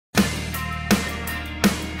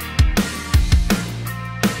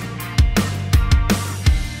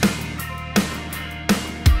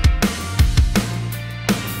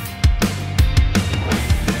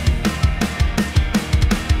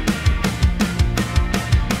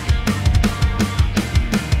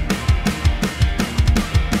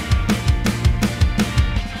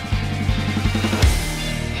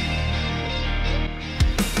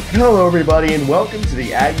Hello, everybody, and welcome to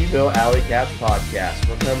the Aggieville Alleycats podcast.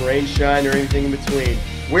 Where come rain, shine, or anything in between,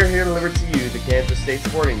 we're here to deliver to you the Kansas State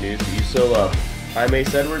sporting news that you so love. I'm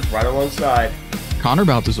Ace Edwards, right alongside Connor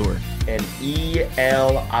Baltazar and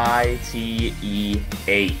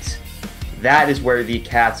ELITE8. That is where the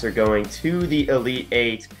Cats are going to the Elite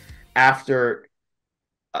Eight after,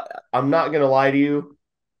 I'm not going to lie to you,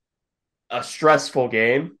 a stressful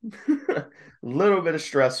game. Little bit of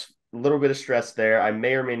stress there. I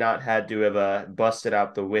may or may not had to have busted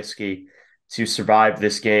out the whiskey to survive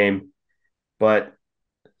this game, but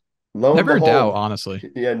lo and never in doubt, behold, honestly.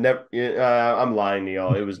 yeah, never. I'm lying to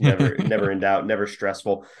y'all. It was never in doubt, never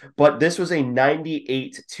stressful. But this was a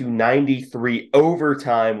 98-93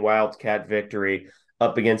 overtime Wildcat victory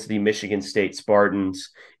up against the Michigan State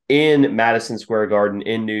Spartans in Madison Square Garden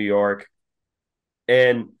in New York.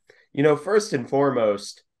 And first and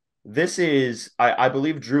foremost, this is, I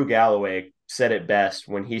believe Drew Galloway said it best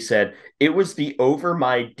when he said, it was the over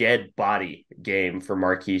my dead body game for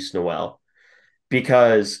Marquise Noel.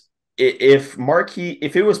 Because if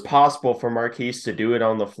it was possible for Marquise to do it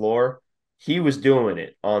on the floor, he was doing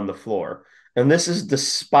it on the floor. And this is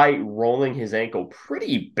despite rolling his ankle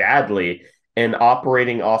pretty badly and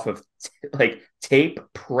operating off of tape,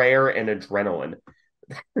 prayer, and adrenaline.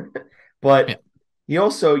 But Yeah. he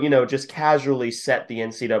also, just casually set the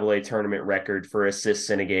NCAA tournament record for assists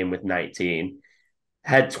in a game with 19,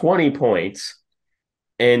 had 20 points,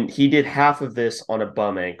 and he did half of this on a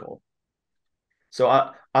bum ankle. So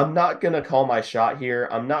I'm not going to call my shot here.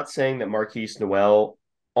 I'm not saying that Marquise Noel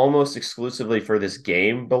almost exclusively for this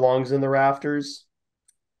game belongs in the rafters.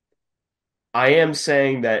 I am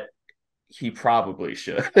saying that he probably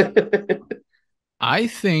should. I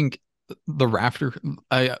think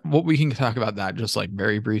what we can talk about that just like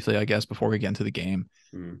very briefly, I guess, before we get into the game.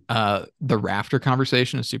 The rafter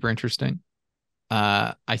conversation is super interesting.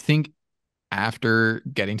 I think after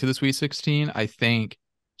getting to the Sweet 16, I think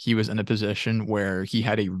he was in a position where he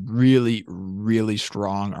had a really, really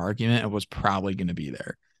strong argument and was probably going to be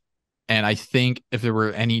there. And I think if there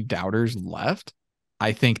were any doubters left,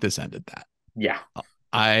 I think this ended that. Yeah.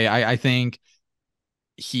 I think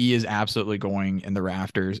he is absolutely going in the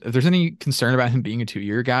rafters. If there's any concern about him being a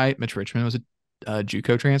 2-year guy, Mitch Richmond was a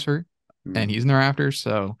JUCO transfer, and he's in the rafters,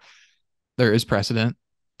 so there is precedent.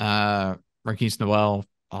 Marquise Noel,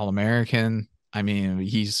 All-American. I mean, I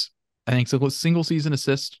think single season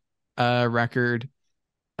assist record.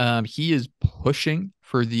 He is pushing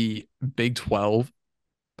for the Big 12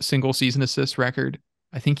 single season assist record.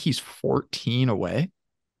 I think he's 14 away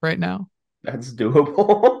right now. That's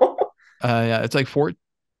doable. Yeah, it's like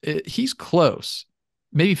he's close,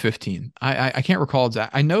 maybe 15. I can't recall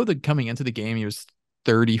exactly. I know that coming into the game, he was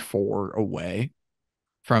 34 away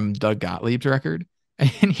from Doug Gottlieb's record,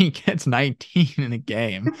 and he gets 19 in a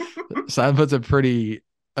game. So that puts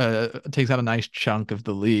takes out a nice chunk of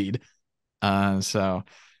the lead. So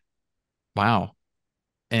wow.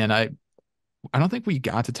 And I don't think we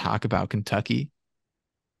got to talk about Kentucky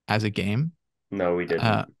as a game. No, we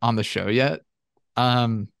didn't. On the show yet.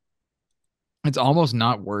 It's almost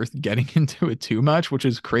not worth getting into it too much, which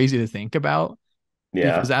is crazy to think about.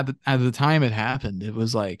 Yeah. Because at the time it happened, it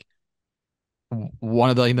was like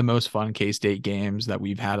one of the most fun K-State games that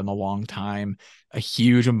we've had in a long time. A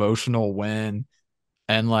huge emotional win,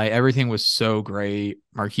 and like everything was so great.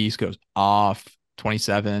 Marquise goes off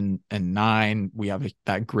 27-9. We have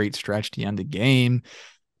that great stretch to end the game,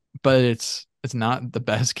 but it's not the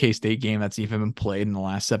best K-State game that's even been played in the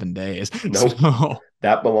last 7 days. Nope. So,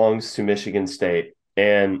 that belongs to Michigan State.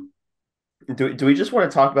 And do we just want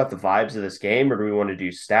to talk about the vibes of this game, or do we want to do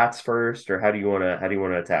stats first, or how do you want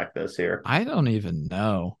to attack this here? I don't even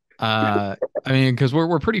know. I mean, because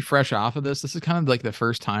we're pretty fresh off of this. This is kind of like the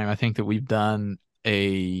first time I think that we've done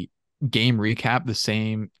a game recap the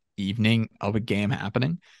same evening of a game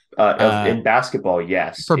happening. In basketball,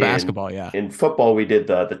 yes. Basketball, yeah. In football, we did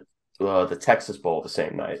the Texas Bowl the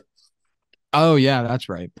same night. Oh yeah, that's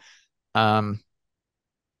right.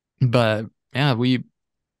 But yeah,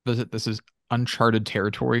 this is uncharted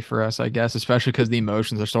territory for us, I guess, especially because the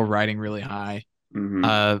emotions are still riding really high.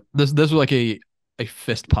 Mm-hmm. This was like a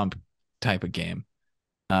fist pump type of game.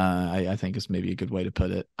 I think is maybe a good way to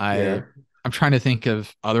put it. I'm trying to think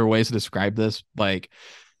of other ways to describe this, like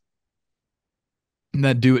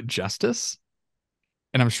that do it justice.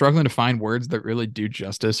 And I'm struggling to find words that really do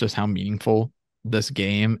justice just how meaningful this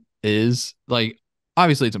game is. Like,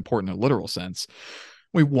 obviously it's important in a literal sense.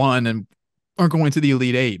 We won and are going to the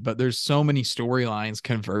Elite Eight, but there's so many storylines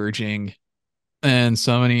converging and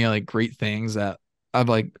so many like great things that have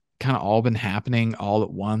like kind of all been happening all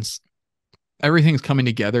at once. everything's coming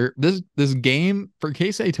together. This game for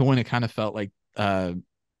K-State to win, it kind of felt like it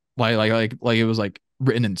was like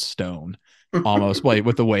written in stone almost, like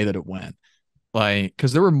with the way that it went. Like,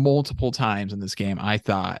 because there were multiple times in this game I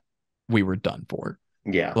thought we were done for.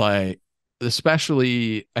 Yeah. Like,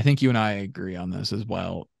 especially, I think you and I agree on this as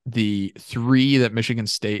well. The three that Michigan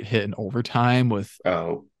State hit in overtime with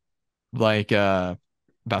Oh, like about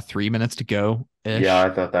 3 minutes to go yeah. ish. I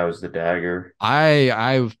thought that was the dagger.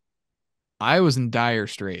 I was in dire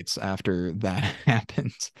straits after that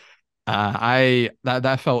happened. I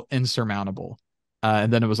that felt insurmountable.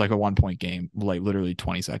 And then it was like a 1 point game, like literally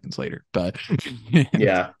 20 seconds later. But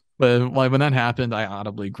Yeah. but like when that happened, I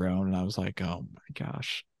audibly groaned and I was like, oh my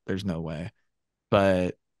gosh, there's no way.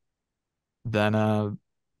 But then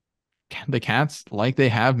the Cats, like they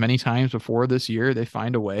have many times before this year, they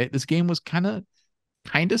find a way. This game was kind of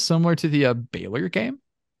similar to the Baylor game,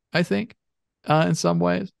 I think, in some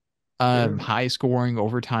ways. Yeah. High scoring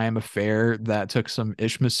overtime affair that took some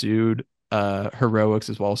Ish Masood heroics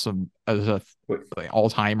as well as some as a Wait, like, all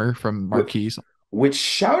timer from wh- Marquise. which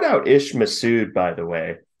shout out Ish Masood, by the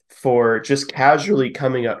way, for just casually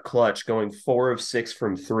coming up clutch, going 4 of 6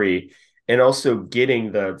 from three, and also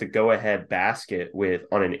getting the go ahead basket with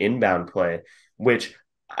on an inbound play, which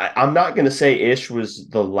I'm not going to say Ish was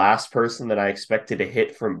the last person that I expected to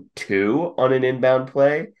hit from two on an inbound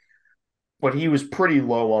play, but he was pretty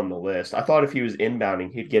low on the list. I thought if he was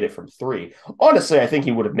inbounding, he'd get it from three. Honestly, I think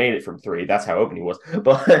he would have made it from three. That's how open he was.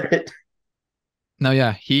 But No,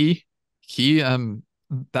 yeah, he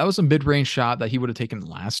that was a mid range shot that he would have taken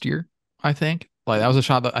last year. I think like that was a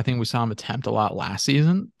shot that I think we saw him attempt a lot last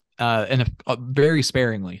season, and very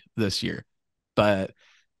sparingly this year. But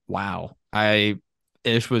wow, I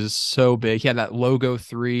Ish was so big. He had that logo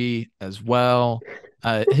three as well.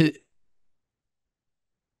 His,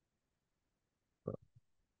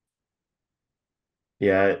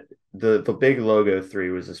 yeah, the big logo three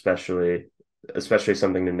was especially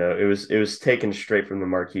something to note. It was taken straight from the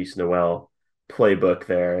Marquise Noel playbook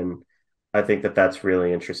there, and I think that that's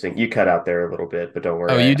really interesting. You cut out there a little bit, but don't oh,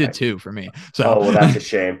 worry. you did too for me. So Oh well, that's a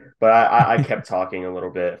shame. But I kept talking a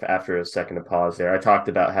little bit after a second of pause there. I talked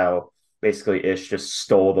about how basically Ish just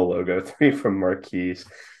stole the logo three from Marquise.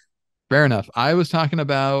 fair enough. I was talking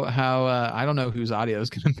about how I don't know whose audio is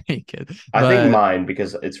going to make it, I think but mine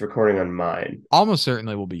because it's recording on mine. almost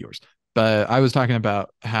certainly will be yours. But I was talking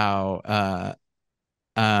about how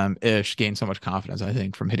Ish gained so much confidence, I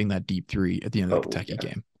think, from hitting that deep three at the end of the Oh Kentucky yeah.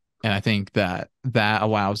 game. And I think that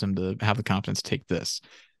allows him to have the confidence to take this.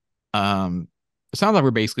 It sounds like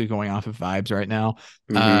we're basically going off of vibes right now,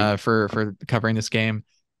 Mm-hmm. for covering this game.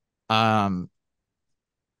 Um,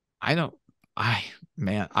 I don't, I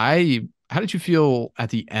man, I how did you feel at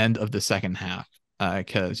the end of the second half?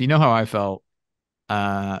 Because you know how I felt,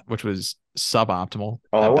 which was suboptimal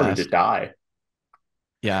Oh, I at wanted to best. die.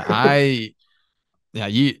 Yeah, yeah,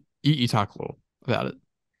 you talk a little about it.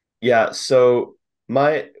 Yeah, so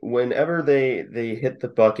my whenever they hit the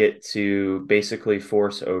bucket to basically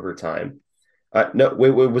force overtime. No,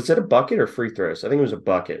 wait, was it a bucket or free throws? I think it was a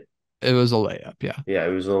bucket. It was a layup, yeah. Yeah,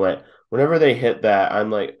 it was a lit. Whenever they hit that, I'm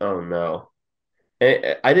like, oh no.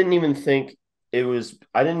 And I didn't even think it was.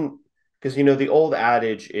 I didn't because the old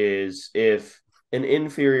adage is if an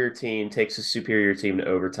inferior team takes a superior team to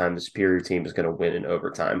overtime, the superior team is going to win in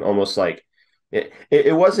overtime. Almost like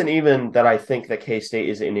it wasn't even that I think that K State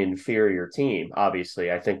is an inferior team.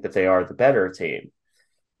 Obviously, I think that they are the better team.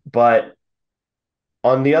 But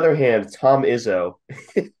on the other hand, Tom Izzo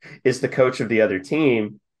is the coach of the other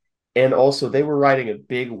team. And also, they were riding a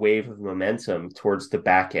big wave of momentum towards the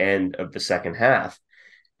back end of the second half.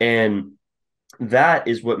 And that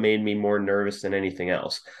is what made me more nervous than anything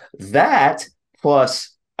else. That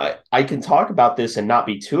plus, I can talk about this and not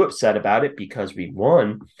be too upset about it because we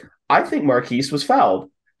won. I think Marquise was fouled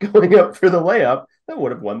going up for the layup that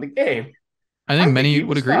would have won the game. I I think think many he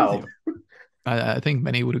would was agree with fouled. you. I think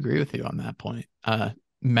many would agree with you on that point.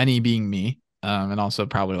 Many being me, and also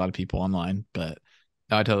probably a lot of people online, but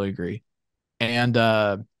no, I totally agree. And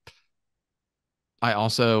I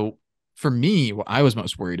also, for me, what I was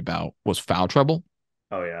most worried about was foul trouble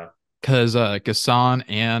Oh, yeah. because Gassan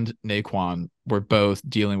and Naquan were both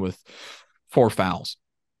dealing with 4 fouls.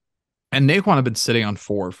 And Naquan had been sitting on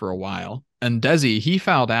 4 for a while. And Desi, he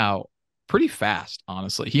fouled out pretty fast,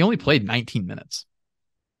 honestly. He only played 19 minutes.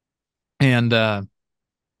 And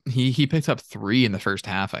he picked up 3 in the first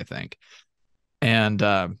half, I think. And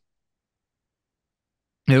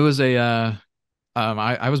it was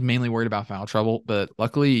I was mainly worried about foul trouble, but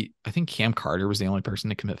luckily I think Cam Carter was the only person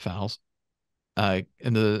to commit fouls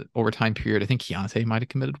in the overtime period. I think Keontae might have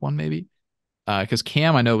committed one maybe. Because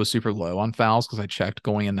Cam I know was super low on fouls because I checked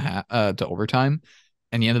going in to overtime,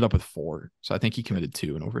 and he ended up with 4. So I think he committed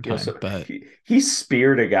 2 in overtime. So But he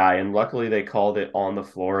speared a guy, and luckily they called it on the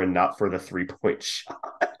floor and not for the 3-point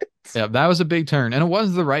shot. yeah, that was a big turn, and it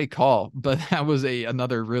was the right call. But that was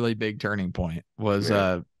another really big turning point. Was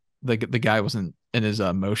Yeah. the guy wasn't in his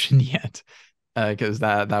motion yet, because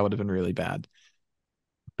that would have been really bad.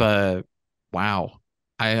 But wow,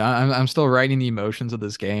 I'm still writing the emotions of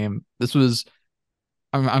this game. This was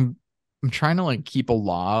I'm trying to like keep a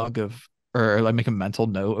log of, or like make a mental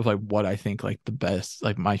note of like what I think like the best,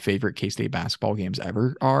 like my favorite K-State basketball games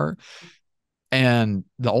ever are. And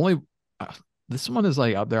the only this one is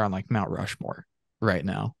like up there on like Mount Rushmore right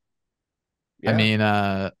now. I Yeah. mean,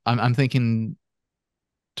 I'm thinking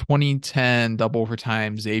 2010 double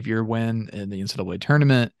overtime Xavier win in the NCAA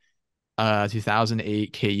tournament,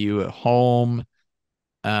 2008 KU at home.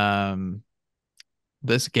 Um,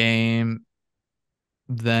 this game,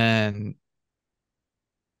 then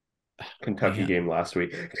Kentucky man, game last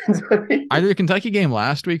week. either the Kentucky game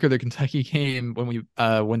last week or the Kentucky game when we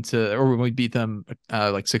went to, or when we beat them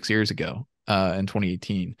like 6 years ago in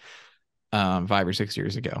 2018, 5 or 6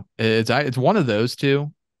 years ago. It's one of those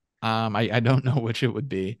two. I don't know which it would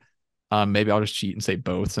be. Maybe I'll just cheat and say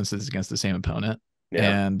both since it's against the same opponent.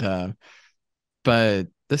 Yeah. And but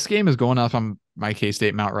this game is going off on my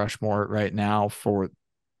K-State Mount Rushmore right now for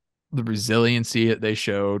the resiliency that they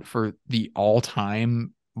showed, for the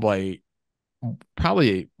all-time like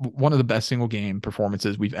probably one of the best single game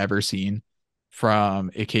performances we've ever seen from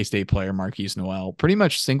a K-State player, Marquise Noel, pretty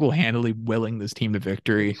much single-handedly willing this team to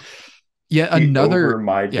victory. Yet The over another,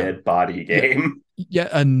 my yeah, dead body yeah, game. yet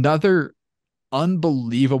another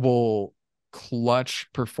unbelievable clutch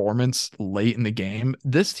performance late in the game.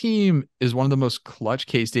 This team is one of the most clutch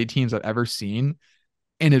K-State teams I've ever seen.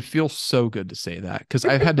 And it feels so good to say that because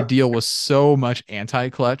I've had to deal with so much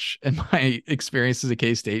anti-clutch in my experience as a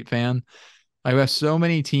K-State fan. I have so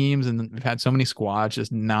many teams and we've had so many squads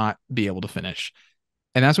just not be able to finish.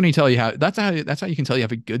 And that's when you tell you how that's how you can tell you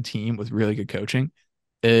have a good team with really good coaching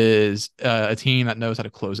is a team that knows how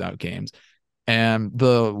to close out games. And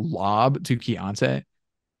the lob to Keontae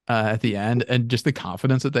at the end, and just the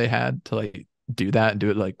confidence that they had to like do that and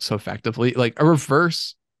do it like so effectively, like a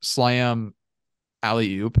reverse slam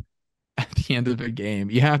alley oop at the end of the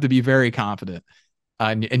game. You have to be very confident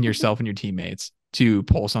in yourself and your teammates to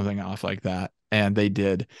pull something off like that, and they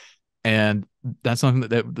did. And that's something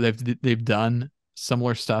that they've done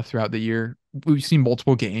similar stuff throughout the year. We've seen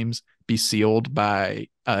multiple games be sealed by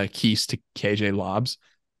Keys to KJ lobs,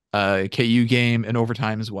 KU game in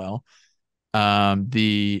overtime as well.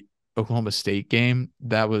 The Oklahoma State game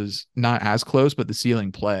that was not as close, but the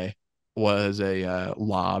sealing play was a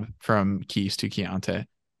lob from Keys to Keontae.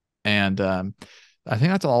 And I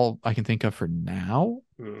think that's all I can think of for now.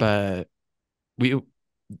 Hmm. But we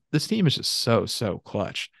this team is just so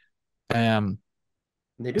clutch. Um,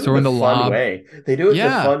 They do it in throwing a the fun lob, way. They do it in a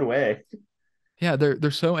yeah, fun way. yeah,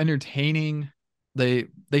 they're so entertaining. They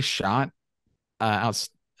shot out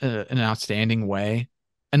in an outstanding way.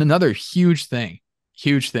 And another huge thing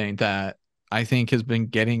that I think has been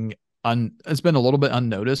getting it's been a little bit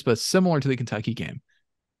unnoticed, but similar to the Kentucky game,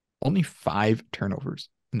 only 5 turnovers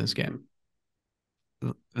in this game.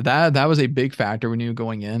 Mhm. That was a big factor when you were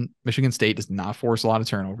going in. Michigan State does not force a lot of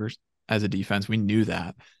turnovers as a defense. We knew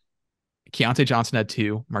that. Keontae Johnson had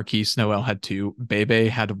 2. Marquise Noel had 2. Bebe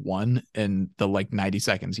had 1 in the like 90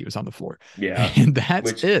 seconds he was on the floor. Yeah. And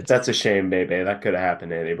that's Which it. that's a shame, baby. That could have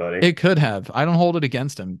happened to anybody. It could have. I don't hold it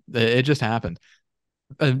against him. It just happened.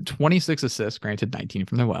 26 assists, granted 19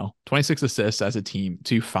 from Noel. 26 assists as a team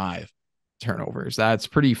to 5 turnovers. That's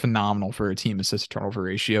pretty phenomenal for a team assist turnover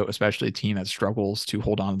ratio, especially a team that struggles to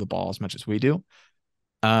hold on to the ball as much as we do.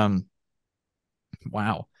 Um,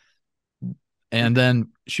 wow. And then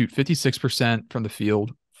shoot 56% from the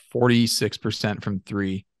field, 46% from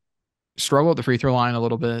 3. Struggle at the free throw line a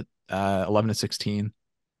little bit, 11 to 16,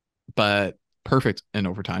 but perfect in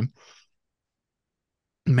overtime.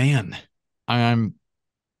 Man, I'm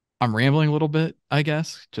I'm rambling a little bit, I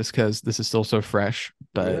guess, just because this is still so fresh,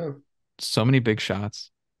 but Yeah. so many big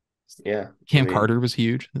shots. Yeah. I Cam mean, Carter was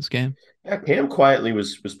huge this game. yeah, Cam quietly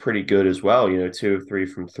was pretty good as well, 2 of 3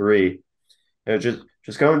 from 3.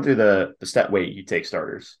 Just going through the stat. Wait, you take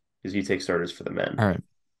starters because you take starters for the men. All right.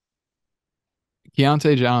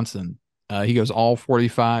 Keontae Johnson, he goes all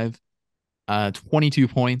 45, 22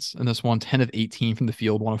 points in this one, 10 of 18 from the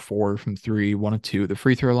field, 1 of 4 from 3, 1 of 2 at the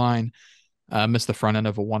free throw line, missed the front end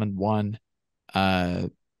of a 1-and-1.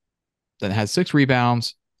 Then has 6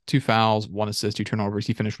 rebounds, 2 fouls, 1 assist, 2 turnovers.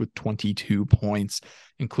 He finished with 22 points,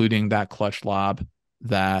 including that clutch lob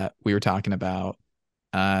that we were talking about,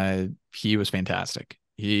 he was fantastic.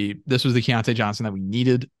 This was the Keontae Johnson that we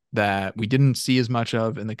needed, that we didn't see as much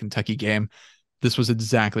of in the Kentucky game. This was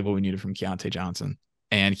exactly what we needed from Keontae Johnson.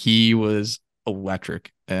 And he was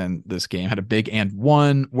electric in this game. Had a big and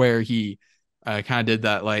one where he kind of did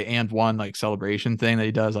that like and one like celebration thing that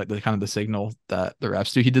he does, like the kind of the signal that the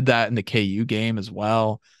refs do. He did that in the KU game as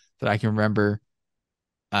well that I can remember.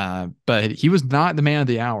 But he was not the man of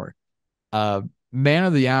the hour. Man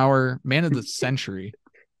of the hour, man of the century,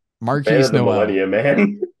 Man Marquise of the Noel. millennium,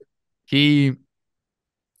 man. He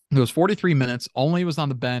It was 43 minutes, only was on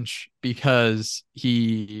the bench because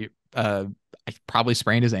he probably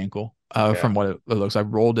sprained his ankle Yeah. from what it looks. I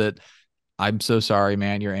rolled it. I'm so sorry,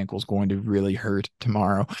 man. Your ankle's going to really hurt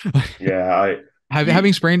tomorrow. Yeah, Having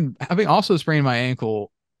you sprained, having also sprained my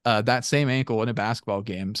ankle, that same ankle in a basketball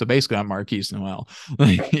game. So basically, I'm Marquise Noel.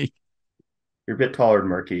 you're a bit taller than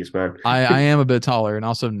Marquise, man. I am a bit taller and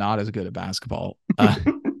also not as good at basketball.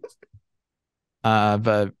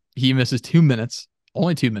 But he misses 2 minutes,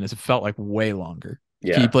 only 2 minutes. It felt like way longer. He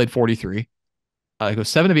Yeah. played 43. He goes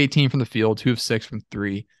 7 of 18 from the field, 2 of 6 from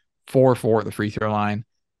three, 4 of 4 at the free throw line,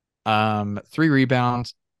 3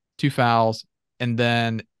 rebounds, 2 fouls, and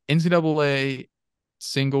then NCAA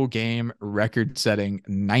single game record setting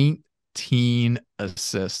 19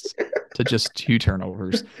 assists to just 2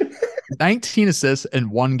 turnovers. 19 assists in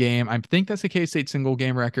one game. I think that's the K-State single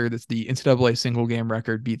game record. That's the NCAA single game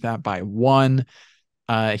record. Beat that by one.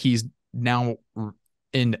 He's now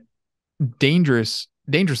in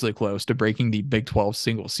dangerously close to breaking the Big 12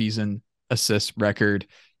 single season assist record.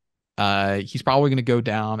 He's probably going to go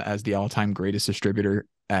down as the all-time greatest distributor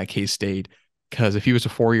at K-State, because if he was a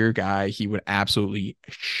 4-year guy, he would absolutely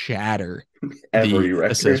shatter Every the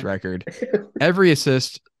assist record. record. Every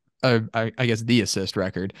assist, I guess the assist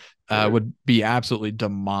record Sure. would be absolutely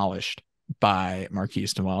demolished by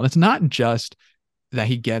Marquise Noel. And it's not just that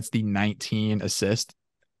he gets the 19 assists,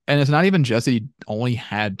 and it's not even just that he only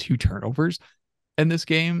had 2 turnovers in this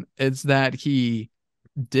game. It's that he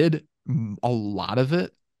did a lot of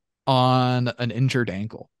it on an injured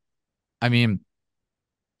ankle. I mean,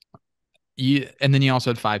 and then he also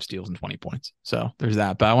had 5 steals and 20 points. So there's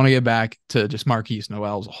that. But I want to get back to just Marquise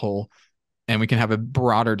Noel as a whole, and we can have a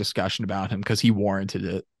broader discussion about him because he warranted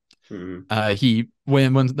it. Mm-hmm. He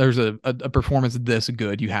when there's a performance this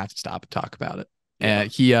good, you have to stop and talk about it. Yeah.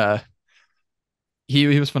 And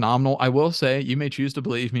he was phenomenal. I will say, you may choose to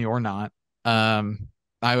believe me or not.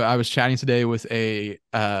 I was chatting today with a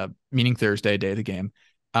meaning Thursday, day of the game,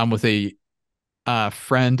 with a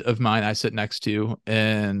friend of mine I sit next to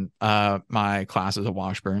in my classes at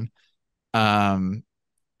Washburn. And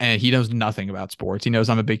he knows nothing about sports. He knows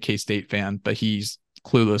I'm a big K-State fan, but he's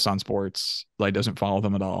clueless on sports, like doesn't follow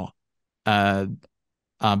them at all.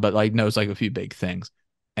 But like knows like a few big things.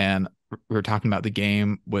 And we were talking about the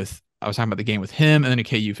game with I was talking about the game with him and then a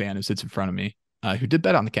KU fan who sits in front of me, who did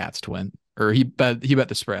bet on the Cats to win, or he bet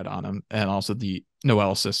the spread on him and also the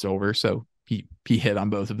Noel assist over. So he hit on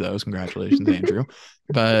both of those. Congratulations, Andrew.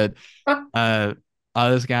 But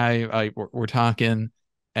this guy, we're talking,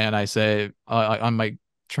 and I say I'm like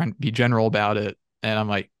trying to be general about it, and I'm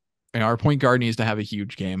like, our point guard needs to have a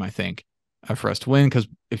huge game, I think, for us to win, because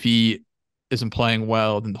if he isn't playing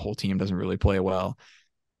well, then the whole team doesn't really play well.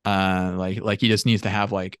 Like he just needs to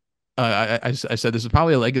have like I said this is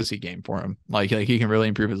probably a legacy game for him. Like he can really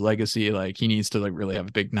improve his legacy. Like he needs to like really have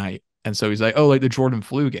a big night. And so he's like, oh, like the Jordan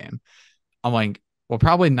flu game. I'm like, well,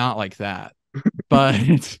 probably not like that, but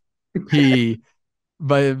he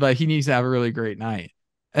but he needs to have a really great night.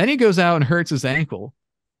 And then he goes out and hurts his ankle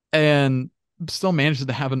and still manages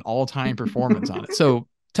to have an all-time performance on it. So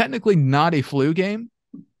technically not a flu game,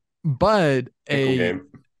 but Ankle game.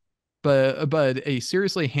 a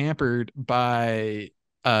seriously hampered by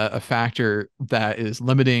a factor that is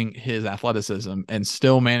limiting his athleticism and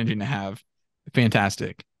still managing to have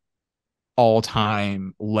fantastic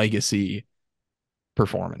all-time legacy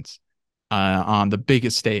performance on the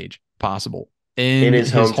biggest stage possible In in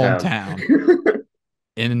his his hometown. hometown,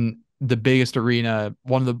 in the biggest arena,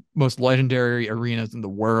 one of the most legendary arenas in the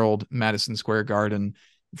world, Madison Square Garden,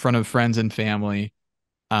 in front of friends and family.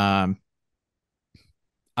 Um,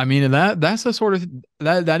 I mean, that's the sort of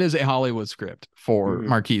that is a Hollywood script for Mhm.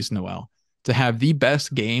 Marquise Noel to have the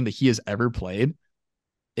best game that he has ever played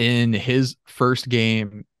in his first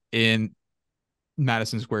game in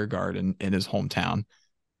Madison Square Garden in his hometown.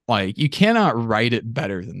 Like you cannot write it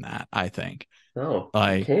better than that, I think. No, you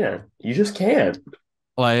Like can't. You just can't.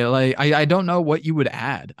 I don't know what you would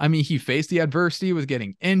add. I mean, he faced the adversity with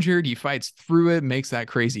getting injured. He fights through it, makes that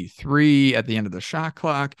crazy 3 at the end of the shot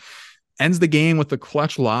clock, ends the game with the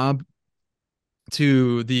clutch lob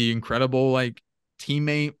to the incredible like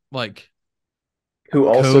teammate, like Who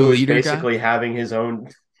also is co-leader guy. basically having his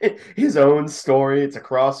own story. It's a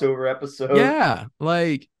crossover episode. Yeah,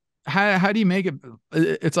 like how do you make it?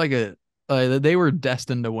 It's like they were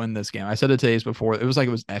destined to win this game. I said it to Ace before. It was like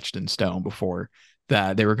it was etched in stone before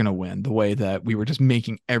that they were going to win. The way that we were just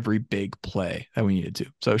making every big play that we needed to.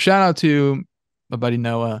 So shout out to my buddy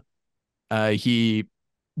Noah. He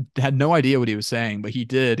had no idea what he was saying, but he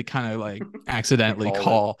did kind of like He accidentally called it.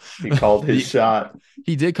 call. He called his he, shot.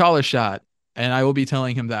 he did call a shot, and I will be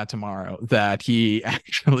telling him that tomorrow that he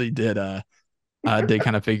actually did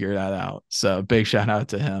kind of figure that out. So big shout out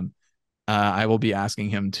to him. I will be asking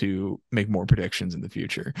him to make more predictions in the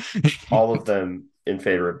future. All of them in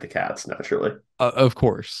favor of the Cats, naturally. Of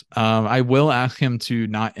course. I will ask him to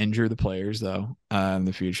not injure the players though, in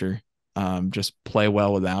the future. Just play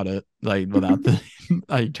well without it, like without the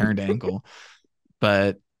like turned ankle.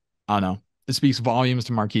 But I don't know. It speaks volumes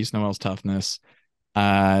to Marquise Noel's toughness,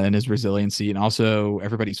 and his resiliency, and also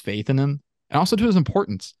everybody's faith in him, and also to his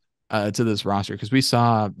importance to this roster, because we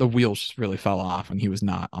saw the wheels just really fell off when he was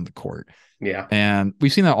not on the court. Yeah. And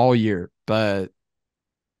we've seen that all year, but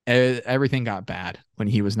everything got bad when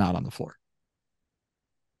he was not on the floor.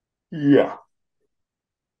 Yeah.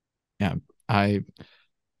 Yeah, I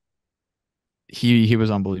he was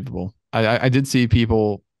unbelievable. I did see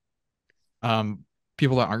people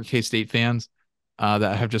that aren't K State fans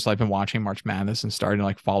that have just like been watching March Madness and starting to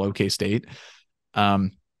like follow K State.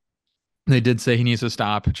 Um, they did say he needs to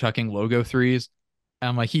stop chucking logo threes. And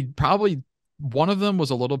I'm like, he probably one of them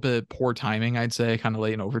was a little bit poor timing, I'd say, kind of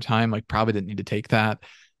late in overtime. Like probably didn't need to take that.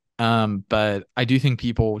 But I do think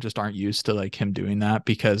people just aren't used to like him doing that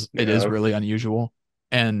because it is Yeah. really unusual.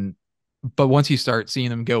 And but once you start seeing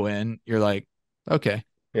them go in, you're like, okay.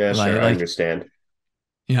 Yeah, sure. I Like understand.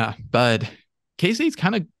 yeah. But K-State's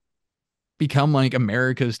kind of become like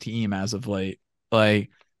America's team as of late. Like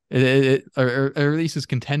or at least is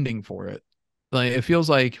contending for it. Like it feels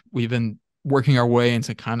like we've been working our way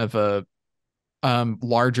into kind of a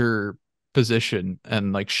larger position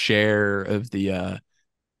and like share of the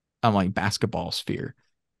like basketball sphere.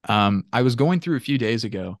 I was going through a few days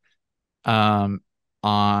ago um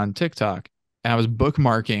on TikTok and I was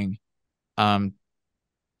bookmarking um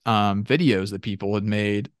videos that people had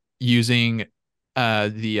made using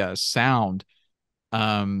the sound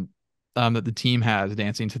um that the team has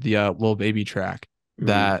dancing to the Lil Baby track Mm.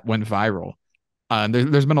 that went viral.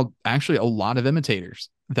 There's been actually a lot of imitators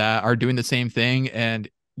that are doing the same thing and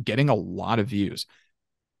getting a lot of views.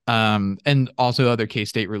 And also other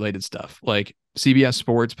K-State related stuff. Like CBS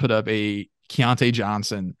Sports put up a Keontae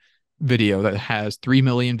Johnson video that has 3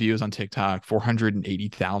 million views on TikTok,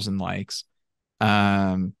 480,000 likes.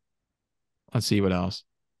 Um, let's see what else.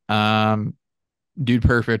 Um, Dude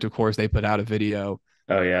Perfect, of course, they put out a video.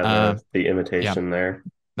 Oh yeah, Um, the yeah, imitation there.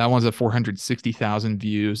 that one's at 460,000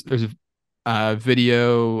 views. There's a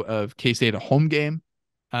video of K-State at a home game,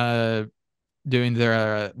 uh, doing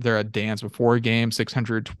their dance before a game,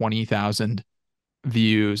 620,000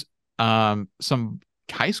 views. Some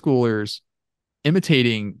high schoolers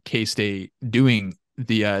imitating K-State doing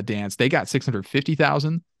the dance, they got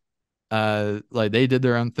 650,000. Like they did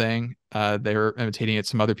their own thing. They were imitating it.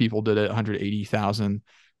 Some other people did it, 180,000.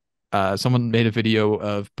 Someone made a video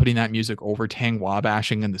of putting that music over Tang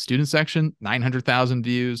Wabashing in the student section, 900,000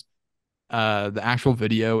 views. The actual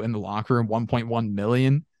video in the locker room, 1.1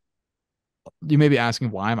 million. You may be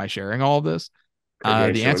asking, why am I sharing all of this?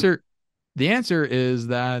 Pretty The excellent. answer is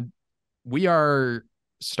that we are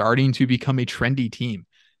starting to become a trendy team.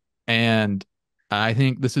 And I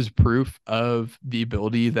think this is proof of the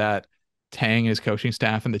ability that Tang and his coaching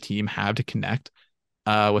staff and the team have to connect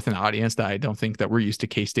with an audience that I don't think that we're used to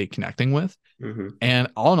K-State connecting with. Hmm. And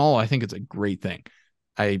all in all, I think it's a great thing.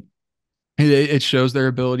 I it shows their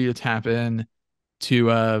ability to tap in to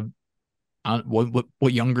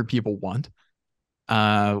what younger people want,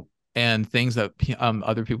 uh, and things that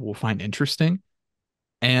other people will find interesting.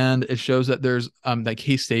 And it shows that there's that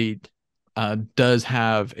K State does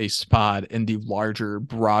have a spot in the larger,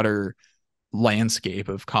 broader landscape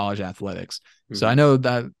of college athletics. So I Hmm. know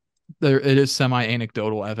that there it is semi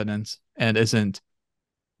anecdotal evidence and isn't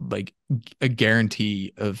like a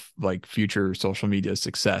guarantee of like future social media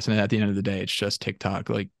success. And at the end of the day, it's just TikTok.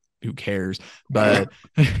 Like who cares? But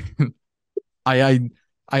I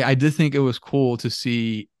I I did think it was cool to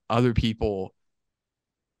see other people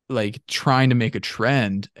like trying to make a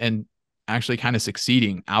trend and actually kind of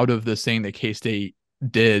succeeding out of this thing that K State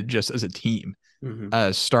did just as a team,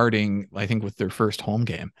 Hmm. starting I think with their first home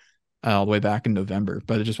game all the way back in November,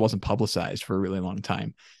 but it just wasn't publicized for a really long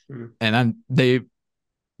time. Hmm. And then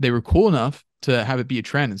they were cool enough to have it be a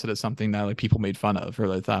trend instead of something that like people made fun of or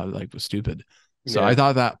they thought like was stupid. So Yeah. I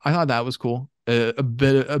thought that was cool. A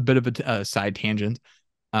bit of a side tangent.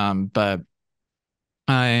 But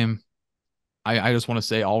I'm I just want to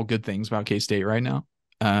say all good things about K State right now.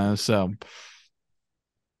 So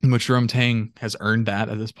which Jerome Tang has earned that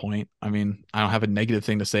at this point. I mean, I don't have a negative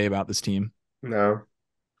thing to say about this team. No,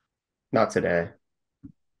 not today.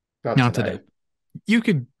 Not Not today.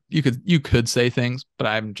 tonight. You could say things, but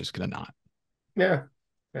I'm just gonna not. Yeah.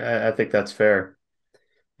 I think that's fair.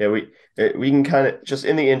 Yeah, we can kind of just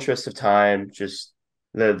in the interest of time, just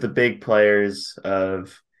the big players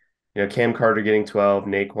of Cam Carter getting 12,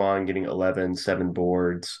 Naquan getting 11, 7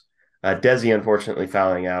 boards. Desi unfortunately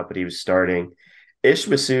fouling out, but he was starting. Ish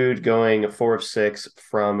Masood going 4 of 6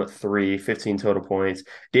 from three, 15 total points.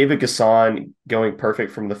 David Gasson going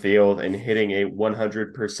perfect from the field and hitting a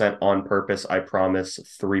 100% on purpose, I promise,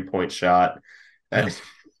 3-point shot. Uh, Yeah.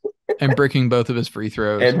 And breaking both of his free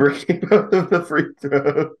throws. and breaking both of the free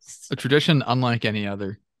throws. A tradition unlike any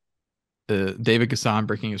other. David Gasson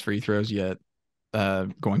breaking his free throws yet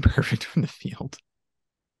going perfect from the field.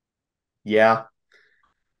 Yeah,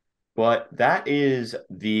 but that is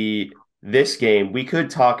this game. We could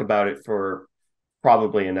talk about it for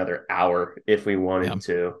probably another hour if we Yeah. wanted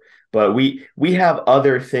to, but we have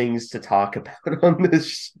other things to talk about on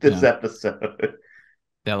this Yeah. episode.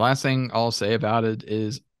 The last thing I'll say about it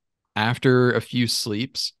is after a few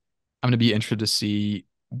sleeps, I'm going to be interested to see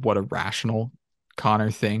what a rational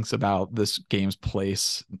Connor thinks about this game's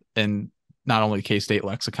place in not only K State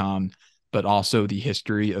lexicon, but also the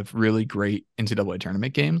history of really great NCAA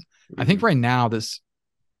tournament games. I think Mhm. right now, this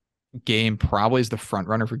game probably is the front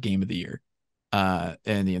runner for game of the year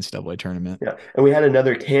in the NCAA tournament. Yeah, and we had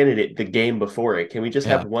another candidate the game before it. Can we just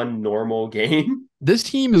have Yeah. one normal game? This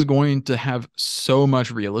team is going to have so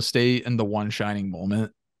much real estate in the one shining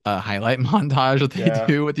moment highlight montage that they Yeah,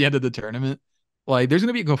 do at the end of the tournament. Like, there's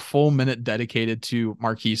going to be a full minute dedicated to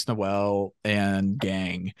Marquise Noel and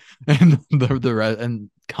gang and and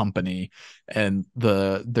company and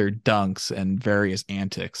their dunks and various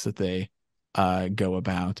antics that they go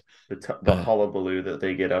about. the But hullabaloo that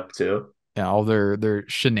they get up to. yeah, all their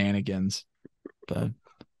shenanigans. But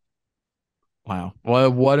wow,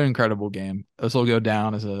 what an incredible game! This will go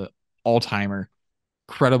down as a all timer.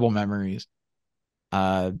 Incredible memories.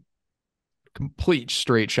 Uh, Complete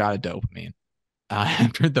straight shot of dopamine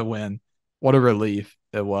after the win. What a relief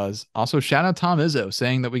it was. Also, shout out Tom Izzo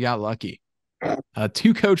saying that we got lucky.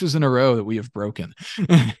 Two coaches in a row that we have broken.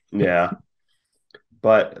 Yeah,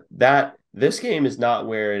 but this game is not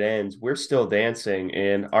where it ends. We're still dancing,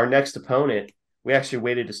 and our next opponent. We actually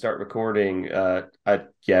waited to start recording. Yeah,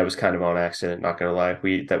 it was kind of on accident. Not gonna lie,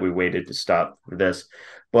 we waited to stop for this,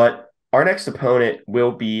 but our next opponent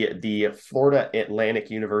will be the Florida Atlantic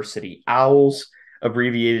University Owls,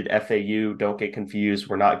 abbreviated FAU. Don't get confused.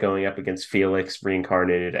 We're not going up against Felix,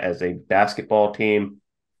 reincarnated as a basketball team.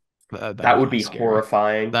 That'd That be would kind of be scary.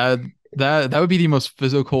 horrifying. That that would be the most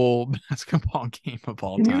physical basketball game of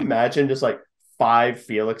all Can you time. imagine just like 5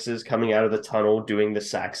 Felixes coming out of the tunnel doing the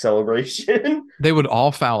sack celebration? They would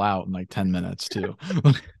all foul out in like 10 minutes too.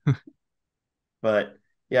 But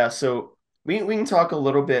yeah, so we can talk a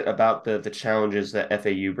little bit about the challenges that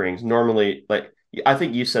FAU brings. Normally, like I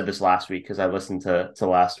think you said this last week because I listened to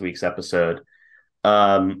last week's episode.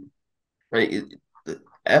 Right,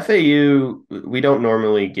 FAU we don't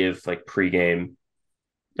normally give like pregame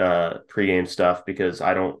stuff because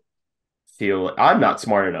I don't feel I'm not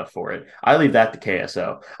smart enough for it. I leave that to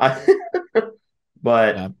KSO.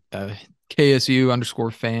 But Yeah, KSU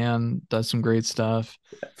underscore fan does some great stuff.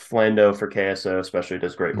 Flando for KSO especially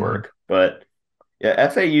does great Mhm. work. But yeah,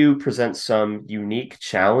 FAU presents some unique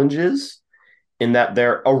challenges in that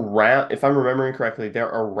they're around, if I'm remembering correctly, they're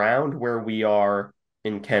around where we are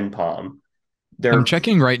in Ken Palm. I'm They're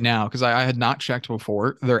checking right now because I had not checked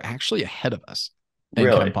before. They're actually ahead of us in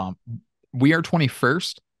Ken really, Palm. We are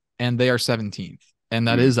 21st and they are 17th. And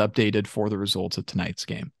that hmm, is updated for the results of tonight's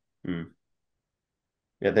game. hmm.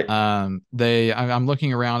 Yeah, they, I'm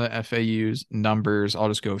looking around at FAU's numbers. I'll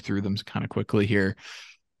just go through them kind of quickly here.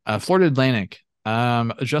 Florida Atlantic,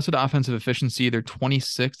 adjusted offensive efficiency, they're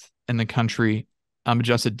 26th in the country.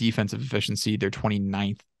 Adjusted defensive efficiency, they're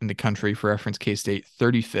 29th in the country. For reference, K State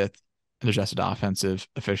 35th in adjusted offensive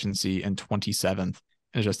efficiency and 27th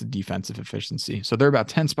in adjusted defensive efficiency. So they're about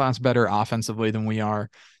 10 spots better offensively than we are,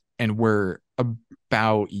 and we're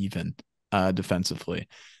about even defensively.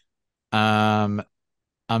 Um,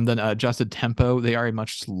 then adjusted tempo, they are a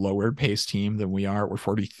much slower paced team than we are. We're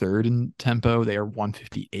 43rd in tempo. They are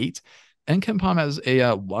 158. And Ken Palm has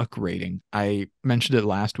a luck rating. I mentioned it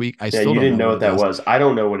last week. I Yeah, still you don't didn't know know what what it that is. was. I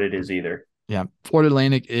don't know what it is either. Yeah, Florida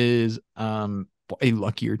Atlantic is a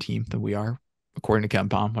luckier team than we are, according to Ken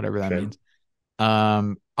Palm, whatever that Okay.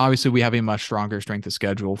 means. Obviously, we have a much stronger strength of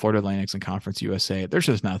schedule. Florida Atlantic's in Conference USA. There's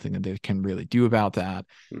just nothing that they can really do about that.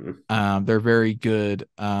 Mm. They're very good.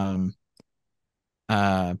 Uh,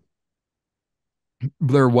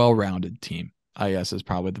 they're a well-rounded team, I guess is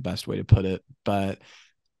probably the best way to put it. But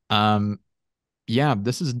um, yeah,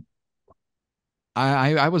 this is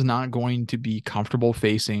I was not going to be comfortable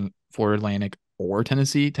facing Florida Atlantic or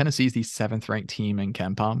Tennessee. Tennessee is the seventh ranked team in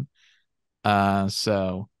KenPom.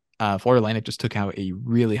 Florida Atlantic just took out a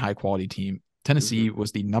really high quality team. Tennessee Hmm.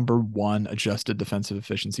 was the number one adjusted defensive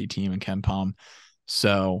efficiency team in KenPom.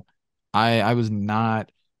 So I was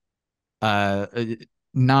uh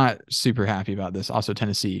not super happy about this. Also,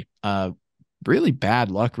 Tennessee, really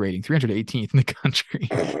bad luck rating, 318th in the country.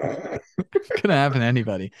 Couldn't happen to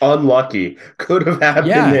anybody. Unlucky. Could have happened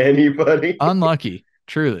Yeah, to anybody. unlucky,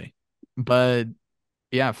 truly. But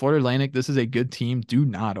yeah, Florida Atlantic, this is a good team. Do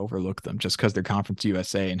not overlook them just because they're Conference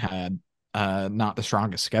USA and had not the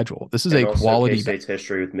strongest schedule. This is And a also K quality. State's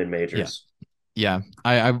history with mid Yeah, majors. yeah.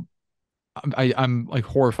 I'm like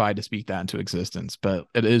horrified to speak that into existence, but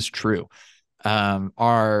it is true.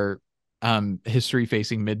 Our history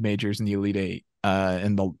facing mid majors in the Elite Eight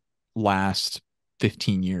in the last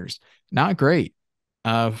 15 years, not great.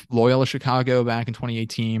 Loyola Chicago back in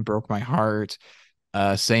 2018 broke my heart.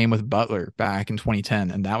 Same with Butler back in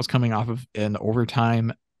 2010, and that was coming off of an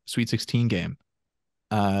overtime Sweet 16 game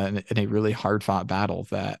in a really hard fought battle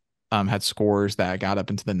that had scores that got up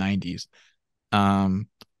into the 90s. Um,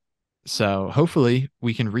 so hopefully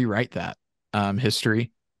we can rewrite that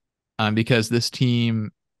history because this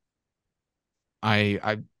team,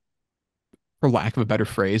 I, for lack of a better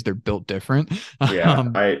phrase, they're built different.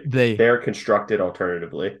 Yeah, They, they're constructed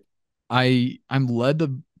alternatively. I'm led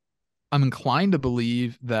to, I'm inclined to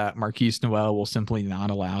believe that Marquise Noel will simply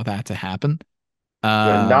not allow that to happen.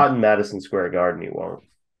 Yeah, Um, not in Madison Square Garden, you won't.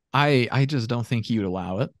 I just don't think he would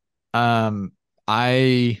allow it. Um,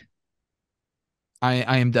 I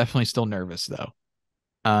I am definitely still nervous though.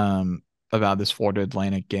 Um, about this Florida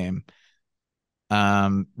Atlantic game.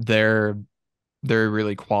 They're a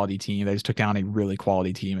really quality team. They just took down a really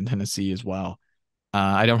quality team in Tennessee as well.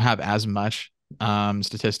 I don't have as much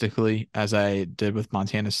statistically as I did with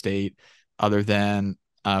Montana State, other than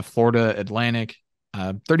Florida Atlantic,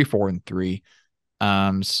 34-3.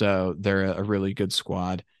 So they're a really good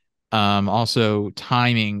squad. Also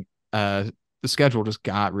timing, the schedule just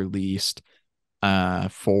got released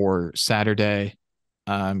for Saturday.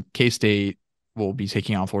 K-State will be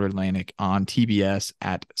taking on Florida Atlantic on TBS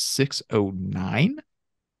at 6:09.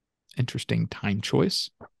 Interesting time choice.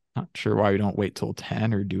 Not sure why we don't wait till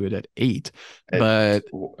 10 or do it at 8, It, but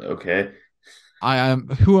okay. I am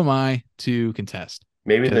who am I to contest?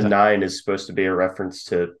 Maybe the Because nine is supposed to be a reference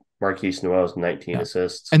to Marquise Noel's 19 yeah,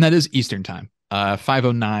 assists. and that is Eastern time,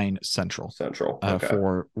 5:09 Central, Central. Okay.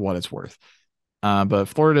 for what it's worth. But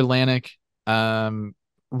Florida Atlantic, um,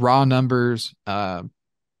 raw numbers.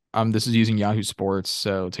 This is using Yahoo Sports,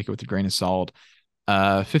 so take it with a grain of salt.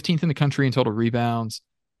 15th in the country in total rebounds.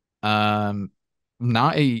 Um,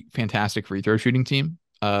 Not a fantastic free throw shooting team,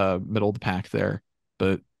 middle of the pack there,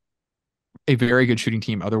 but a very good shooting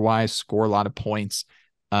team otherwise. Score a lot of points,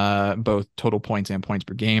 both total points and points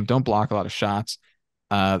per game. Don't block a lot of shots.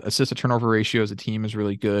 Assist to turnover ratio as a team is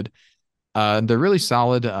really good. They're really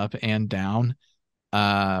solid up and down.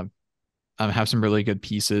 Uh, have some really good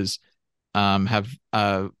pieces. Have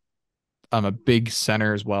a big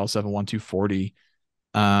center as well, 7'1", 240.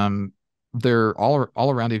 They're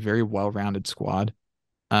all around a very well-rounded squad.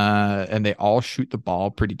 And they all shoot the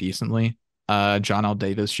ball pretty decently. John L.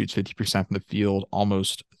 Davis shoots 50% from the field,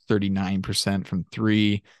 almost 39% from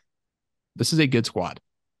three. This is a good squad.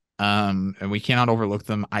 And we cannot overlook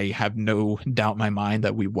them. I have no doubt in my mind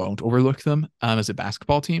that we won't overlook them as a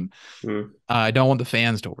basketball team. Hmm. I don't want the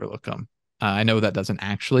fans to overlook them. I know that doesn't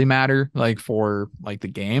actually matter, like for like the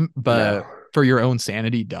game, No. but for your own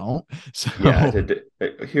sanity, don't. Yeah. So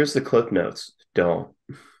Here's the clip notes. Don't.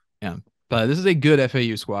 yeah, but this is a good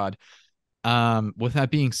FAU squad. With that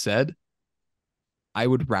being said, I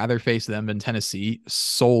would rather face them than Tennessee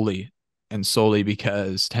solely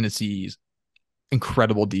because Tennessee's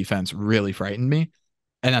incredible defense really frightened me,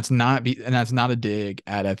 and that's not a dig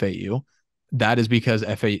at FAU. That is because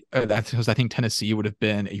that's because I think Tennessee would have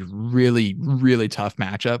been a really tough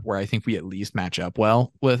matchup where I think we at least match up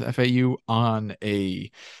well with FAU on a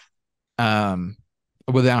um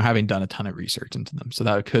without having done a ton of research into them. So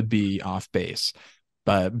that could be off base.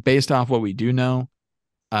 But based off what we do know,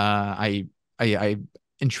 I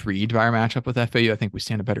intrigued by our matchup with FAU. I think we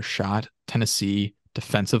stand a better shot. Tennessee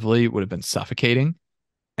defensively would have been suffocating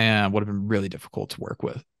and would have been really difficult to work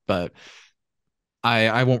with. But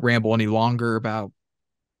I won't ramble any longer about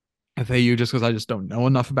FAU just because I just don't know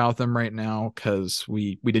enough about them right now because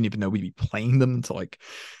we didn't even know we'd be playing them until like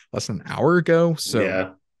less than an hour ago. So,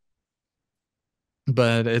 Yeah,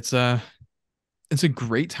 but it's a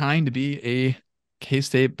great time to be a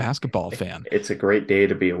K-State basketball fan. it's a great day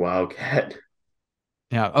to be a Wildcat.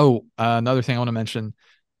 Yeah. Oh, another thing I want to mention.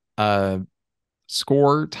 Uh,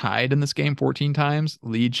 Score tied in this game 14 times.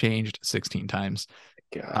 Lead changed 16 times.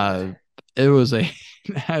 God, Uh, it was a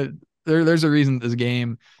there's a reason this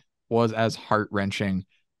game was as heart wrenching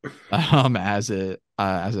as it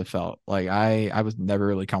felt. Like I was never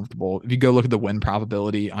really comfortable. If you go look at the win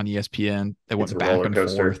probability on ESPN, it it's went a back roller and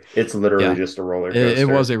forth. coaster. It's literally Yeah, just a roller it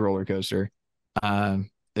was coaster. a roller coaster.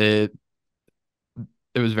 It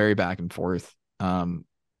it was very back and forth. Um,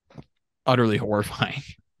 Utterly horrifying.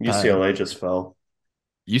 Uh, UCLA just fell.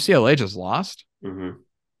 UCLA just lost. Hmm.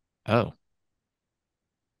 Oh,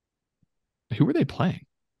 who were they playing?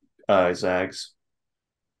 Zags.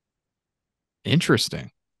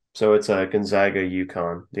 Interesting. So it's Gonzaga,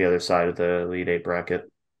 UConn, the other side of the Elite Eight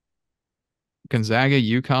bracket. Gonzaga,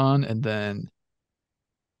 UConn, and then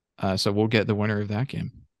so we'll get the winner of that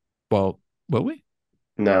game. Well, will we?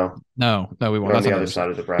 No, No, we won't. we're on That's the on the other other side. side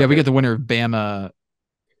of the Yeah, we get bracket. the winner of Bama.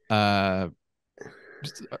 Uh,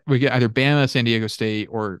 we get either Bama, San Diego State,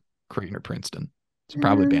 or Creighton or Princeton. So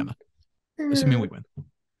probably Bama, assuming we win.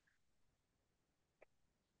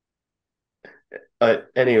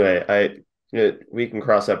 Anyway, we can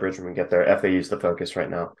cross that bridge when we get there. FAU's the focus right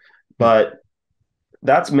now, Yeah. but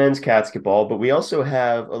that's men's basketball. But we also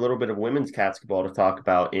have a little bit of women's basketball to talk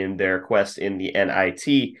about in their quest in the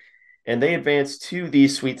NIT, and they advanced to the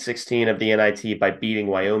Sweet 16 of the NIT by beating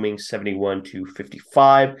Wyoming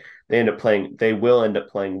 71-55. They will end up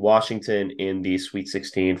playing Washington in the Sweet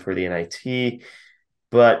 16 for the NIT.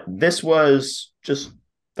 But this was just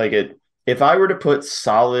like it. If I were to put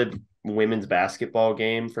solid women's basketball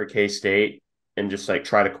game for K State and just like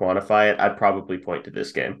try to quantify it, I'd probably point to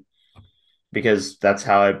this game because that's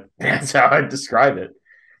how I describe it.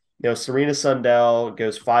 Serena Sundell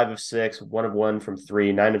goes 5 of 6, 1 of 1 from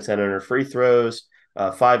three, 9 of 10 on her free throws,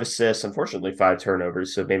 5 assists, unfortunately 5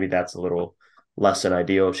 turnovers. So maybe that's a little less than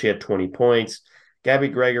ideal. She had 20 points. Gabby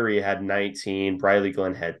Gregory had 19. Briley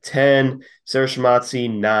Glenn had 10. Sarah Shmatzi,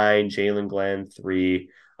 9. Jalen Glenn, 3.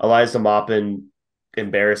 Eliza Maupin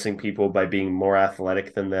embarrassing people by being more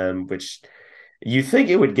athletic than them, which you think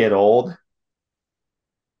it would get old.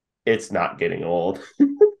 It's not getting old.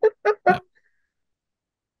 Yeah.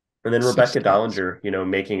 And then Six Rebecca steals. Dollinger,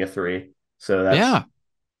 making a three. So that's Yeah.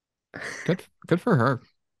 Good for her.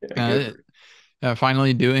 yeah, good. Uh,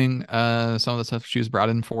 Finally doing some of the stuff she was brought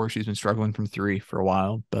in for. She's been struggling from three for a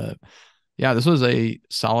while, but yeah, this was a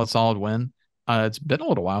solid win. It's been a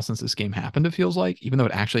little while since this game happened, it feels like, even though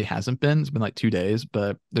it actually hasn't been. It's been like 2 days,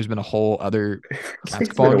 but there's been a whole other It's like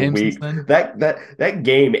it's been basketball a game since week. then. That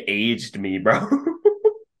game aged me, bro.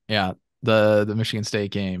 Yeah, the Michigan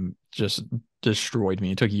State game just destroyed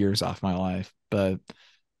me. It took years off my life. But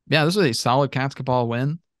yeah, this was a solid basketball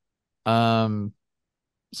win. Um,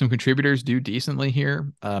 some contributors do decently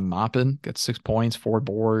here. Maupin gets 6 points, 4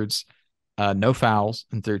 boards, no fouls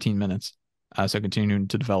in 13 minutes. So continuing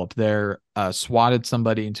to develop there. Swatted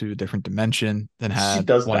somebody into a different dimension, then She had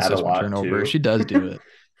does one that a assist, one lot turnover. too. She does do it.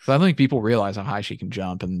 So I don't think people realize how high she can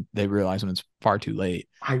jump, and they realize when it's far too late.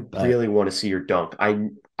 I But really want to see her dunk.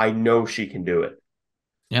 I know she can do it.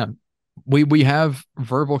 yeah, we have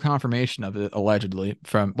verbal confirmation of it allegedly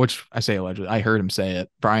from which I say allegedly. I heard him say it.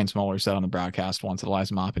 Brian Smoller said on the broadcast once that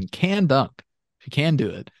Eliza Maupin can dunk. She can do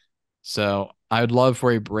it. So I would love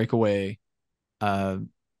for a breakaway uh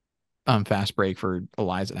fast break for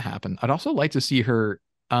Eliza to happen. I'd also like to see her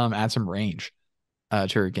add some range to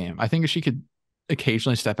her game. I think if she could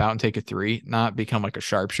occasionally step out and take a three, not become like a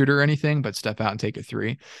sharpshooter or anything, but step out and take a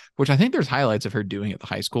three, which I think there's highlights of her doing at the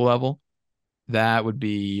high school level. That would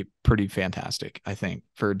be pretty fantastic, I think,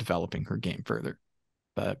 for developing her game further.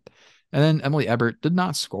 But and then Emily Ebert did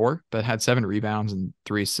not score, but had 7 rebounds and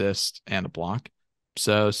 3 assists and a block.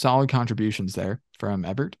 So solid contributions there from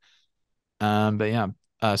Ebert. But yeah,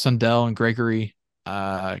 Sundell and Gregory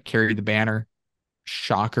carried the banner.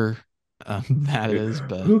 Shocker, that is,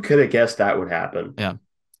 but Who could have guessed that would happen? yeah.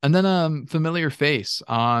 And then familiar face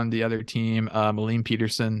on the other team, Malene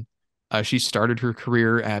Peterson. She started her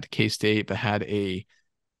career at K-State, but had a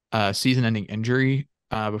season-ending injury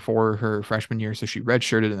before her freshman year, so she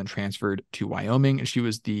redshirted and then transferred to Wyoming, and she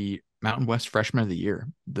was the Mountain West Freshman of the Year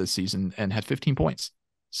this season and had 15 points.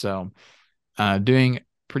 So doing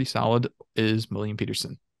pretty solid is William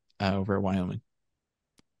Peterson over at Wyoming.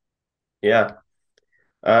 Yeah.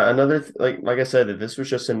 Like I said, this was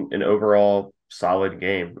just an overall solid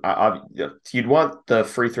game. You'd want the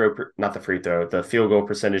free throw, not the free throw, the field goal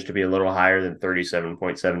percentage to be a little higher than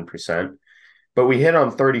 37.7%, but we hit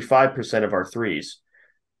on 35% of our threes,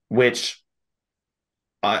 which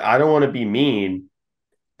I don't want to be mean,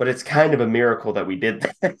 but it's kind of a miracle that we did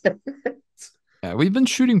that. Yeah, we've been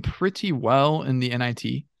shooting pretty well in the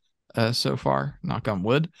NIT so far, knock on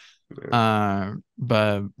wood.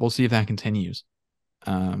 But we'll see if that continues.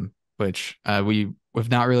 Which we've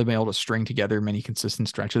not really been able to string together many consistent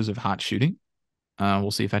stretches of hot shooting.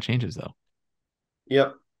 We'll see if that changes though.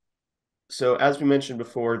 Yep. So as we mentioned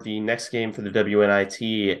before, the next game for the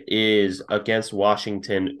WNIT is against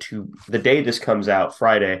Washington to the day this comes out,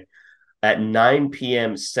 Friday at 9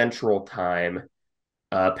 p.m. Central Time.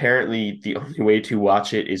 Apparently, the only way to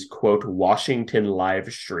watch it is, quote, Washington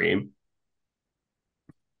live stream.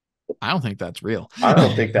 I don't think that's real. I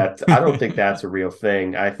don't think that's a real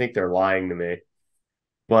thing. I think they're lying to me.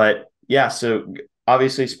 But yeah, so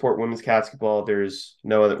obviously support women's basketball. There's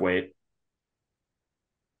no other wait.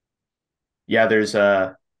 Yeah, there's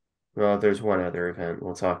one other event.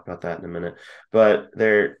 We'll talk about that in a minute. But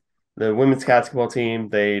the women's basketball team,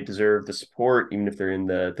 they deserve the support, even if they're in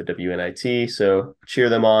the WNIT. So cheer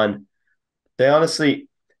them on. They honestly,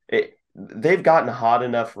 they've gotten hot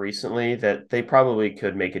enough recently that they probably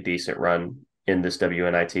could make a decent run in this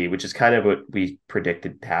WNIT, which is kind of what we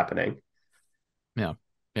predicted happening. Yeah.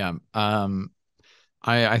 Yeah.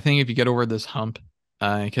 I think if you get over this hump,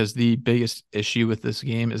 because the biggest issue with this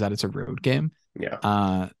game is that it's a road game.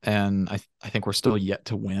 Yeah. And I think we're still yet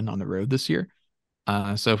to win on the road this year.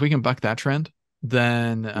 So if we can buck that trend,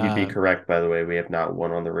 then You'd be correct, by the way. We have not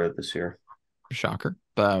won on the road this year. shocker.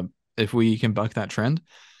 But if we can buck that trend,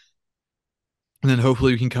 and then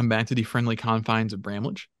hopefully we can come back to the friendly confines of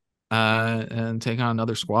Bramlage and take on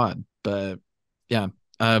another squad. But yeah,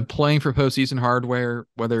 playing for postseason hardware,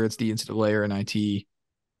 whether it's the NCAA or NIT,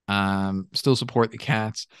 still support the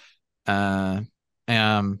Cats. Yeah,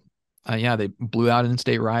 they blew out an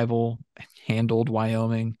in-state rival, handled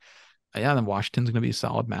Wyoming. Yeah, then Washington's going to be a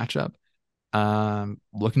solid matchup.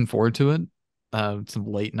 Looking forward to it. Some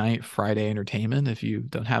late night Friday entertainment if you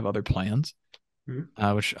don't have other plans,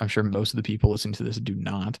 which I'm sure most of the people listening to this do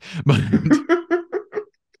not. But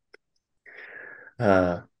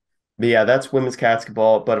uh, but yeah, that's women's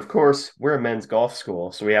basketball. But of course, we're a men's golf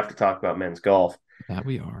school, so we have to talk about men's golf. that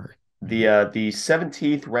we are. The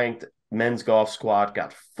 17th ranked men's golf squad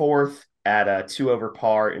got fourth at a 2 over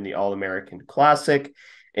par in the All American Classic,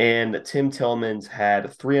 and Tim Tillman's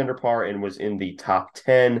had 3 under par and was in the top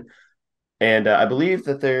 10. And I believe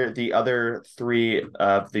that they're the other three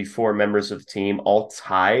of the four members of the team all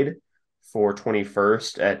tied for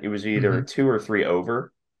 21st. It was either 2 or 3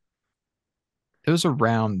 over. It was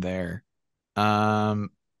around there. Um,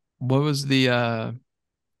 what was the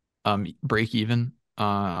break even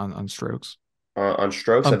on strokes? On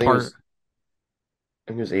strokes. Part. I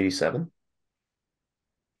think it was 87.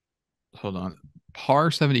 Hold on, par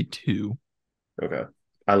 72 Okay,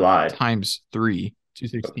 I lied. times 3,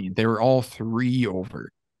 216. They were all 3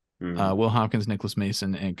 over. Mm. Will Hopkins, Nicholas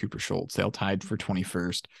Mason, and Cooper Schultz. They all tied for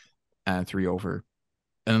 21st at 3 over.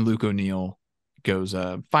 And then Luke O'Neill goes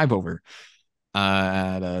 5 over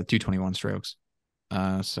at 221 strokes.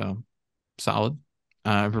 So solid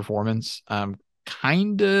performance.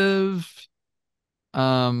 Kind of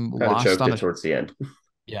Kind of lost choked on it a towards the end.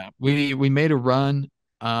 yeah. We made a run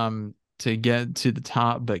to get to the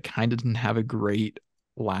top, but kind of didn't have a great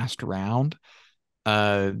last round.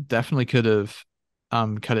 Definitely could have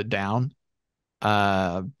cut it down.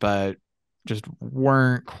 But just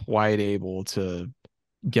weren't quite able to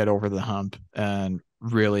get over the hump and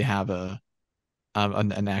really have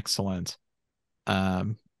an excellent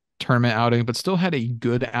tournament outing, but still had a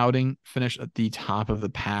good outing, finished at the top of the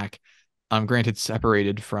pack. Granted,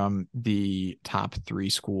 separated from the top 3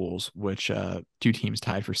 schools, which 2 teams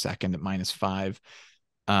tied for second at -5.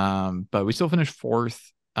 But we still finished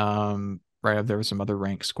fourth, right up there with some other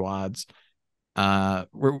ranked squads.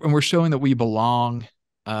 We're showing that we belong,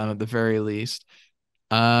 at the very least.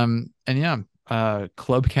 And yeah,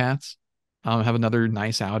 Club Cats have another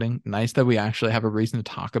nice outing. Nice that we actually have a reason to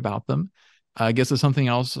talk about them. I guess it's something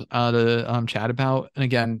else to chat about. And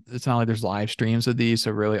again, it's not like there's live streams of these,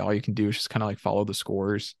 so really all you can do is just kind of like follow the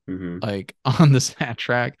scores, like on the stat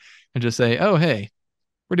track, and just say, "Oh, hey,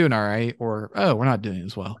 we're doing all right," or "Oh, we're not doing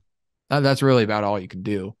as well." That's really about all you can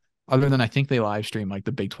do. Other than I think they live stream like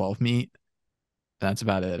the Big 12 meet. That's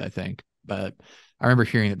about it, I think. But I remember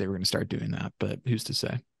hearing that they were going to start doing that, but who's to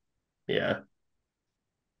say? Yeah.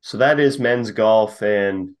 So that is men's golf,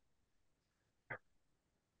 and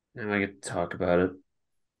now I get to talk about it.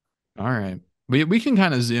 All right. We can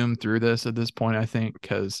kind of zoom through this at this point, I think,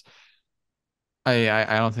 because I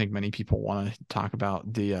don't think many people want to talk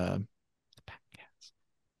about the like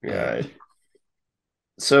Yeah.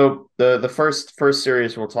 So the first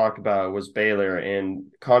series we'll talk about was Baylor, and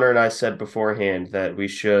Connor and I said beforehand that we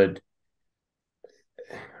should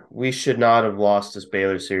not have lost this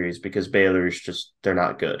Baylor series because Baylor is just they're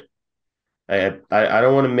not good. I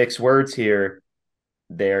don't want to mix words here.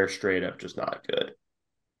 They're straight up just not good.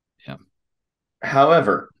 yeah.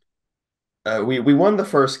 However, we won the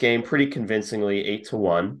first game pretty convincingly,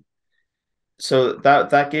 8-1. So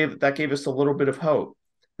that gave us a little bit of hope.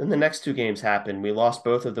 Then the next two games happened. We lost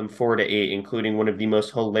both of them 4-8, including one of the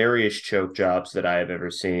most hilarious choke jobs that I have ever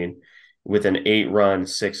seen, with an 8-run,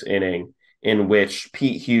 6 inning in which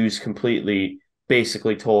Pete Hughes completely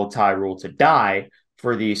basically told Ty Rule to die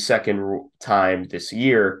for the second time this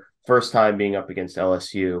year, first time being up against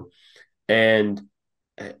LSU. And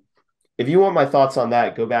if you want my thoughts on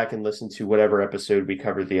that, go back and listen to whatever episode we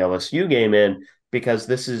covered the LSU game in, because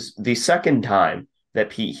this is the second time that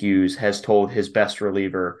Pete Hughes has told his best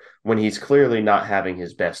reliever, when he's clearly not having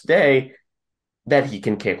his best day, that he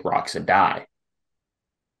can kick rocks and die.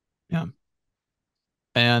 Yeah.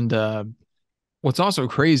 And what's also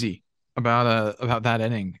crazy about that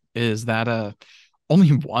inning is that only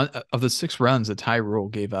one of the 6 runs that Ty Rule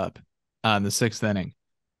gave up in the 6th inning,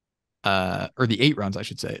 or the 8 runs, I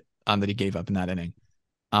should say, that he gave up in that inning.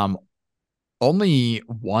 Um, Only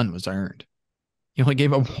one was earned. He only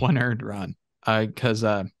gave up one earned run because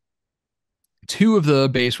two of the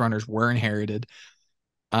base runners were inherited.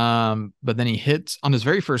 But then he hits on his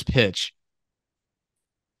very first pitch,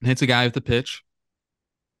 hits a guy with the pitch,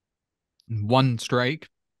 1 strike,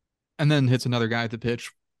 and then hits another guy at the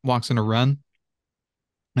pitch, walks in a run,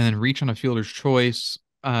 and then reach on a fielder's choice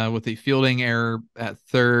with a fielding error at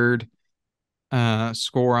third,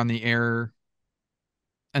 score on the error,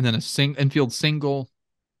 and then a infield single.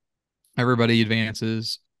 Everybody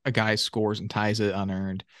advances. A guy scores and ties it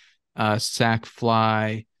unearned. Sack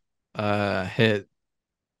fly, hit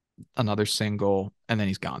another single, and then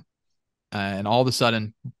he's gone. And all of a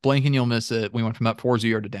sudden, blink and you'll miss it. We went from up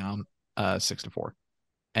 4-0 to down 6-4.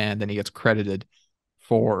 And then he gets credited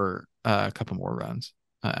for a couple more runs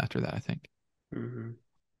after that, I think. Mm-hmm.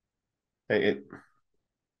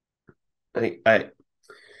 I, I,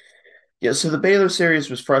 yeah. So the Baylor series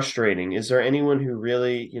was frustrating. Is there anyone who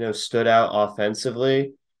really, stood out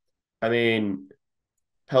offensively? I mean,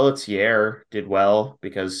 Pelletier did well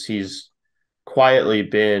because he's quietly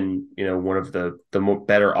been, one of the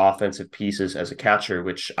better offensive pieces as a catcher,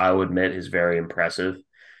 which I would admit is very impressive.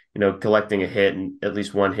 Collecting a hit and at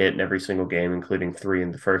least one hit in every single game, including three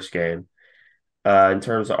in the first game. In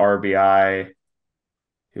terms of RBI,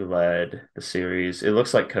 who led the series? It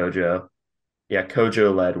looks like Kojo. Yeah,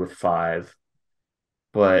 Kojo led with 5.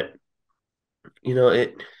 But you know,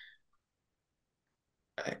 it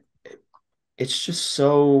it's just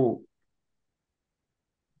so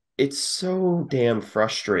damn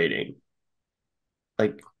frustrating.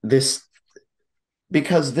 Like this,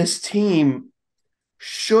 because this team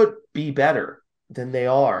should be better than they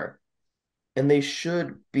are, and they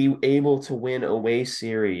should be able to win away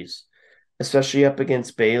series, especially up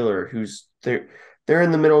against Baylor, who's they're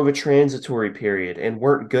in the middle of a transitory period and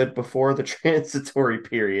weren't good before the transitory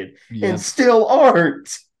period and Yep. still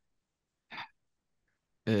aren't.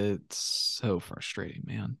 It's so frustrating,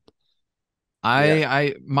 man.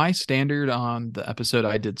 Yeah. My standard on the episode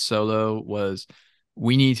I did solo was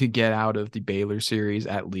we need to get out of the Baylor series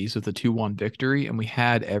at least with a 2-1 victory, and we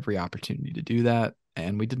had every opportunity to do that,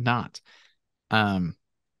 and we did not. Um,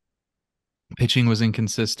 Pitching was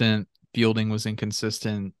inconsistent, fielding was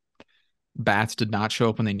inconsistent, bats did not show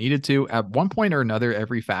up when they needed to. At one point or another,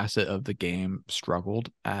 every facet of the game struggled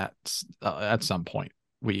at some point.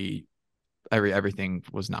 We everything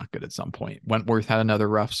was not good at some point. Wentworth had another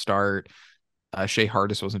rough start. Shea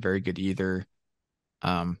Hardis wasn't very good either.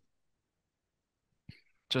 Um,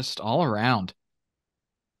 just all around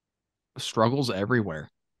struggles everywhere.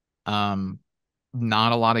 Um,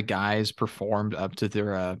 Not a lot of guys performed up to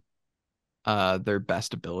their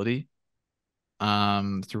best ability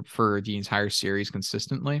for the entire series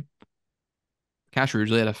consistently. Cash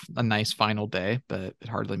Rougley had a nice final day, but it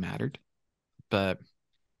hardly mattered. But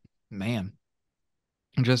man,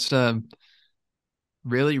 just a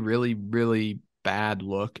really, really, really bad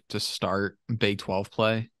look to start Big 12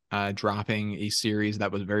 play, dropping a series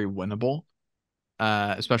that was very winnable,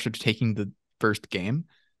 especially taking the first game.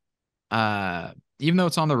 even though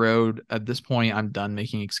it's on the road, at this point, I'm done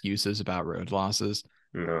making excuses about road losses.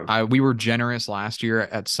 No. We were generous last year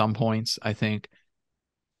at some points, I think.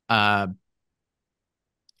 Uh,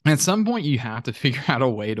 at some point, you have to figure out a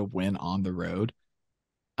way to win on the road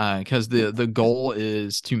because the goal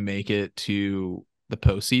is to make it to the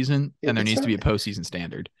postseason, and there It's needs to not be a postseason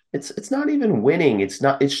standard. it's not even winning. It's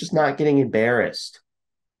just not getting embarrassed.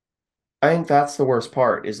 I think that's the worst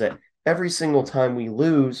part is that every single time we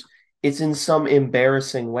lose, it's in some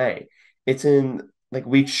embarrassing way. It's in like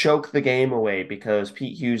we choke the game away because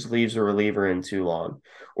Pete Hughes leaves a reliever in too long,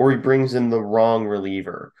 or he brings in the wrong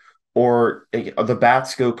reliever, or the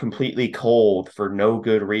bats go completely cold for no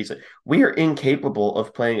good reason. We are incapable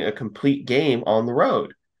of playing a complete game on the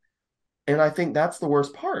road. And I think that's the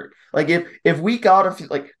worst part. Like if we got a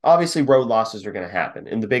like obviously road losses are going to happen.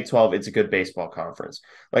 In the Big 12, it's a good baseball conference.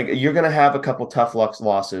 Like you're going to have a couple tough luck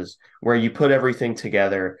losses where you put everything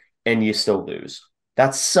together and you still lose.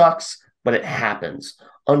 That sucks, but it happens.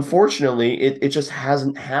 Unfortunately, it just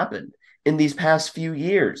hasn't happened in these past few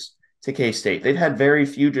years to K-State. They've had very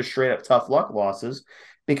few just straight up tough luck losses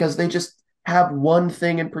because they just have one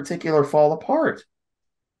thing in particular fall apart.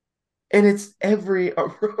 And it's every a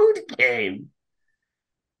road game.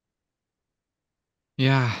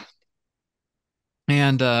 Yeah,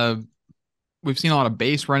 and we've seen a lot of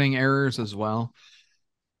base running errors as well.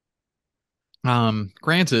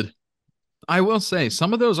 Granted, I will say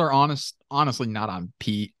some of those are honestly not on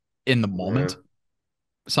Pete in the Yeah. moment.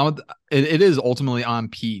 It is ultimately on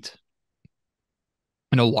Pete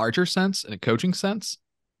in a larger sense, in a coaching sense.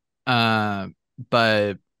 Uh,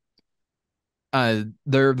 but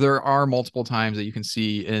there are multiple times that you can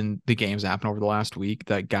see in the games happen over the last week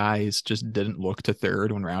that guys just didn't look to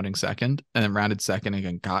third when rounding second, and then rounded second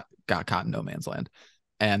and got caught in no man's land,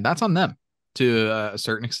 and that's on them to a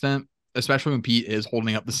certain extent, especially when Pete is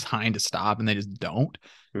holding up the sign to stop and they just don't.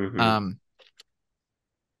 Hmm. Um,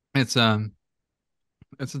 it's um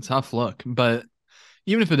it's a tough look, but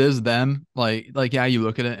even if it is them, like yeah, you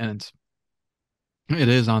look at it and it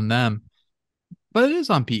is on them, but it is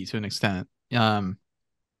on Pete to an extent.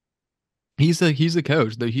 He's the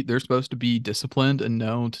coach. They're supposed to be disciplined and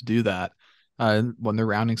know to do that. When they're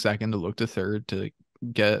rounding second to look to third to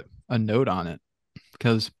get a note on it,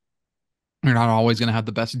 because you're not always going to have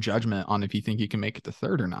the best judgment on if you think you can make it to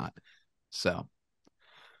third or not. So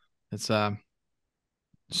it's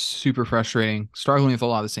super frustrating, struggling with a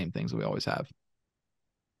lot of the same things that we always have.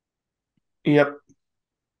 Yep.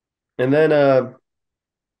 And then well,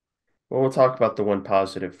 we'll talk about the one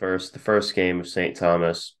positive first. The first game of St.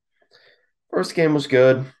 Thomas. First game was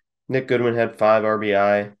good. Nick Goodwin had 5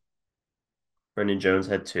 RBI. Brendan Jones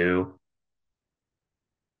had 2.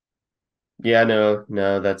 Yeah,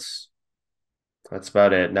 no, that's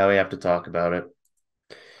about it. Now we have to talk about it.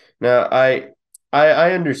 Now I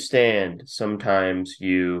understand sometimes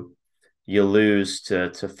you lose to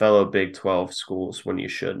fellow Big 12 schools when you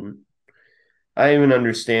shouldn't. I even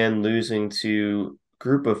understand losing to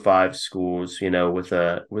group of five schools, with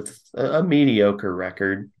a mediocre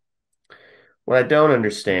record. What I don't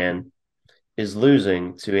understand is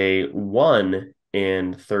losing to a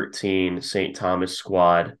 1-13 St. Thomas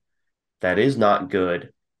squad that is not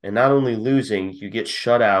good. And not only losing, you get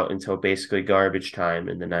shut out until basically garbage time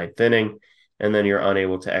in the ninth inning, and then you're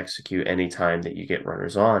unable to execute any time that you get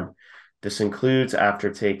runners on. This includes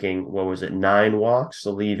after taking, what was it, 9 walks,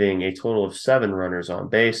 leaving a total of 7 runners on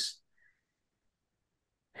base.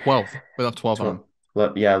 12. We left 12 on.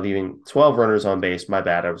 12, yeah, leaving 12 runners on base. My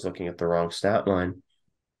bad. I was looking at the wrong stat line.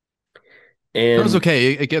 No, it's And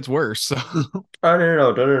okay. It gets worse. So. oh,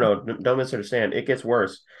 no. Don't misunderstand. It gets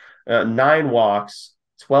worse. 9 walks,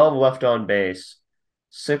 12 left on base,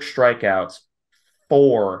 6 strikeouts,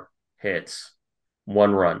 4 hits,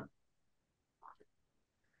 1 run.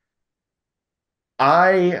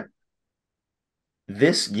 I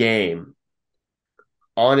This game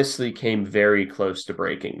honestly came very close to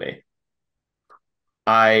breaking me.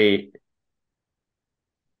 I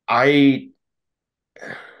I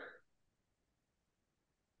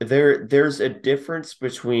there's a difference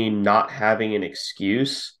between not having an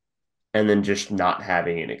excuse and then just not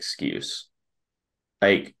having an excuse.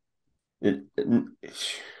 Like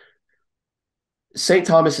St.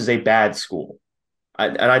 Thomas is a bad school.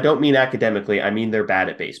 And I don't mean academically, I mean they're bad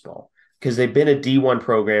at baseball because they've been a D1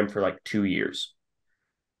 program for like 2 years.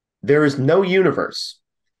 There is no universe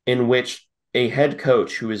in which a head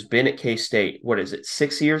coach who has been at K State, what is it,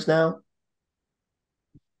 6 years now?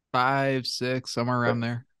 5, 6, somewhere around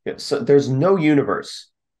there. Yeah, so there's no universe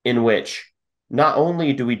in which not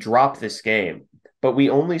only do we drop this game, but we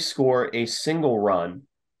only score a single run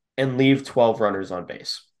and leave 12 runners on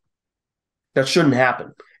base. That shouldn't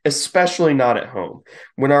happen, especially not at home.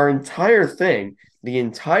 When our entire thing, the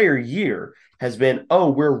entire year, has been,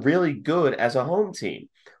 oh, we're really good as a home team.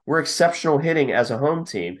 We're exceptional hitting as a home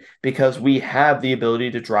team because we have the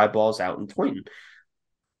ability to drive balls out and tween.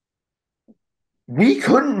 We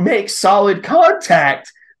couldn't make solid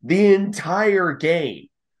contact the entire game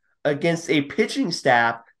against a pitching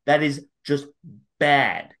staff that is just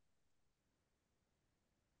bad.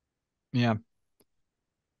 Yeah.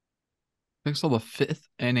 Took till the fifth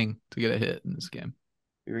inning to get a hit in this game.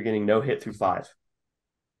 We were getting no hit through five.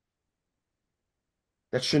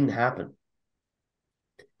 That shouldn't happen.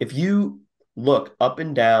 If you look up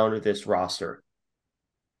and down this roster,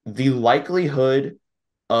 the likelihood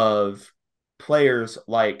of players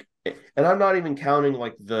like, and I'm not even counting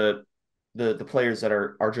like the players that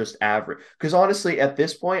are just average, because honestly at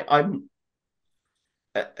this point I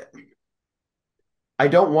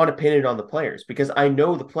don't want to pin it on the players because I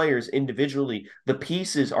know the players individually, the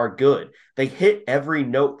pieces are good. They hit every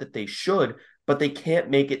note that they should, but they can't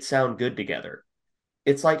make it sound good together.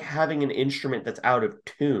 It's like having an instrument that's out of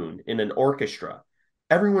tune in an orchestra.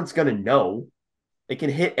 Everyone's going to know. It can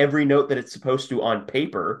hit every note that it's supposed to on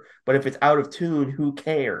paper, but if it's out of tune, who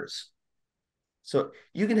cares? So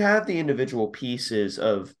you can have the individual pieces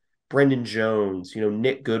of Brendan Jones,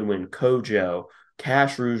 Nick Goodwin, Kojo,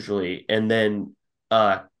 Cash Rugeley, and then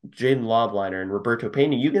Jaden Lobliner and Roberto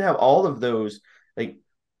Pena. You can have all of those, like,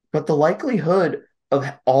 but the likelihood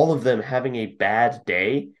of all of them having a bad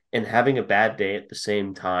day and having a bad day at the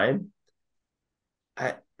same time,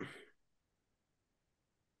 I,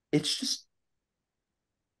 it's just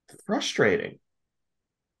frustrating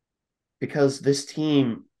because this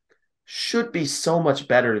team should be so much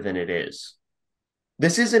better than it is.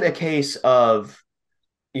 This isn't a case of,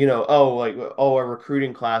 our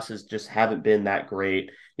recruiting classes just haven't been that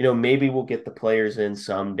great. Maybe we'll get the players in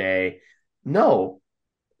someday. No,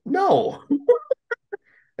 no.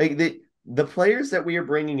 Like the players that we are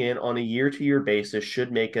bringing in on a year-to-year basis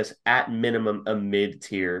should make us at minimum a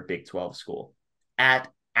mid-tier Big 12 school. At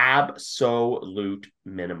absolute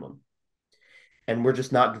minimum. And we're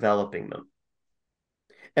just not developing them.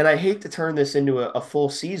 And I hate to turn this into a full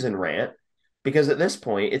season rant because at this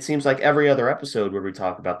point, it seems like every other episode where we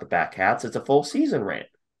talk about the Batcats, it's a full season rant.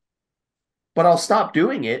 But I'll stop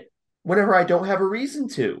doing it whenever I don't have a reason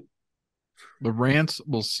to. The rants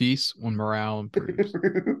will cease when morale improves.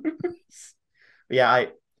 Yeah,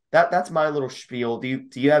 that's my little spiel. Do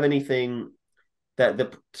you have anything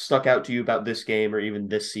that stuck out to you about this game or even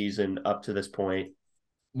this season up to this point?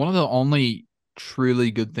 One of the only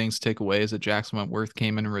truly good things to take away is that Jackson Wentworth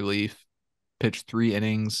came in relief, pitched 3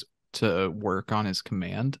 innings to work on his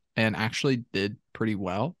command, and actually did pretty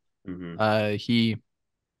well. He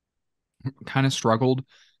kind of struggled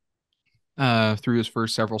through his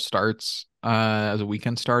first several starts as a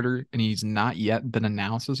weekend starter, and he's not yet been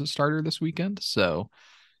announced as a starter this weekend. So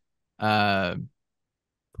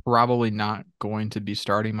probably not going to be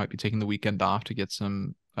starting, might be taking the weekend off to get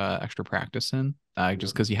some extra practice in,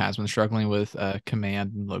 just because he has been struggling with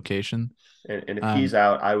command and location. And if he's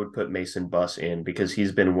out, I would put Mason Buss in because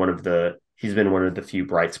he's been one of the few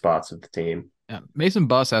bright spots of the team. Yeah. Mason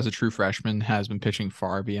Buss, as a true freshman, has been pitching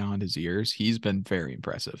far beyond his years. He's been very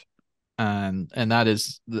impressive. And that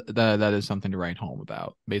is something to write home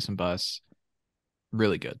about. Mason Buss,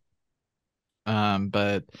 really good.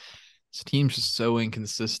 But this team's just so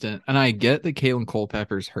inconsistent. And I get that Kalen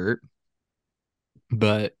Culpepper's hurt,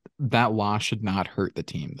 but that loss should not hurt the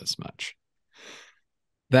team this much.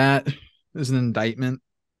 That is an indictment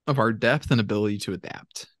of our depth and ability to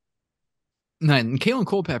adapt. And Kalen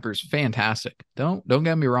Culpepper's fantastic. Don't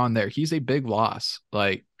get me wrong there. He's a big loss.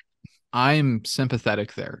 Like, I'm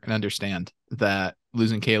sympathetic there and understand that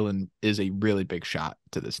losing Kalen is a really big shot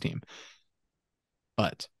to this team.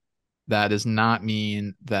 But that does not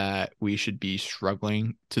mean that we should be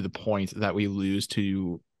struggling to the point that we lose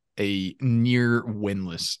to a near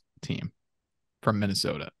winless team from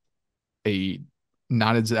Minnesota. A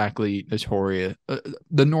not exactly notorious,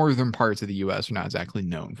 the northern parts of the U.S. are not exactly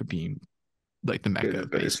known for being like the mecca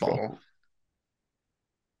of baseball.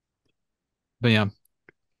 But yeah,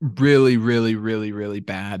 really, really, really, really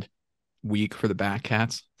bad week for the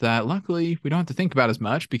Batcats that luckily we don't have to think about as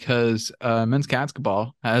much because men's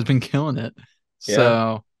basketball has been killing it.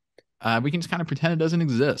 So we can just kind of pretend it doesn't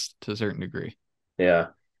exist to a certain degree. Yeah.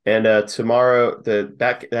 And tomorrow, the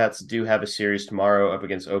Batcats do have a series tomorrow up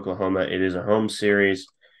against Oklahoma. It is a home series.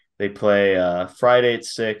 They play Friday at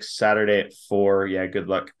 6, Saturday at 4. Yeah, good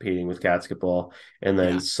luck competing with basketball. And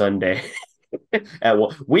then Sunday at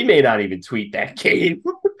 1. We may not even tweet that game.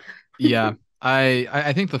 Yeah.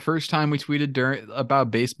 I think the first time we tweeted during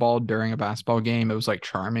about baseball during a basketball game, it was like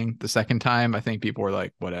charming. The second time, I think people were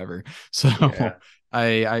like, whatever. So Yeah,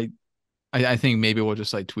 I I I think maybe we'll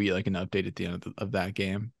just like tweet like an update at the end of that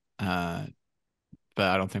game. But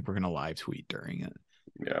I don't think we're gonna live tweet during it.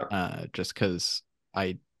 yeah. Just because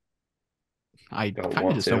I I Don't kind of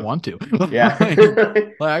want just don't to. want to. Yeah.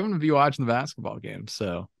 Like I'm gonna be watching the basketball game.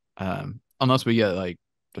 So unless we get like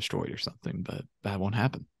destroyed or something, but that won't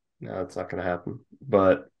happen. No, it's not going to happen.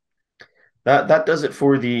 But that does it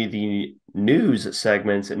for the news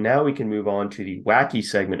segments, and now we can move on to the wacky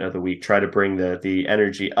segment of the week. Try to bring the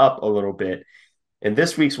energy up a little bit. And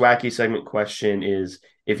this week's wacky segment question is: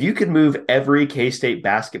 if you could move every K State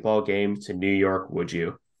basketball game to New York, would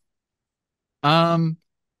you? Um,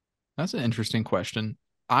 that's an interesting question.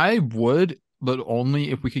 I would, but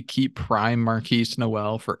only if we could keep prime Marquise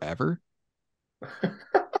Noel forever.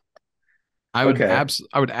 Okay.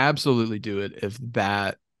 I would absolutely do it if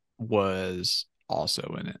that was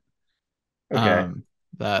also in it. Okay. Um,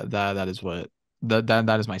 that is what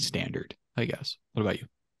that is my standard, I guess. What about you?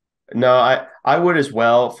 No, I would as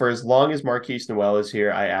well. For as long as Marquise Noel is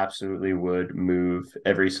here, I absolutely would move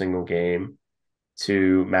every single game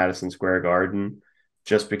to Madison Square Garden,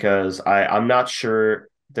 just because I'm not sure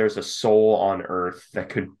there's a soul on earth that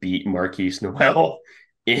could beat Marquise Noel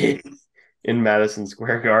in in Madison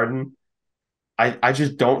Square Garden. I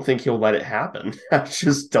just don't think he'll let it happen.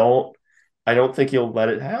 I don't think he'll let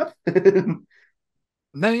it happen.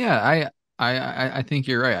 No, yeah, I think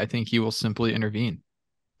you're right. I think he will simply intervene.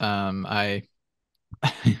 I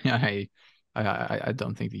I I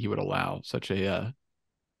don't think that he would allow such a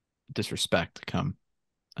disrespect to come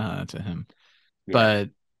to him. Yeah. But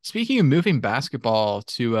speaking of moving basketball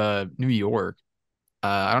to New York,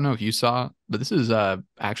 I don't know if you saw, but this is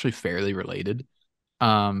actually fairly related.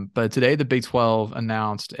 But today the Big 12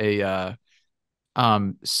 announced a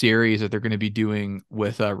series that they're going to be doing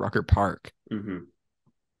with Rucker Park. Hmm.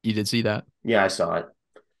 You did see that? Yeah, I saw it.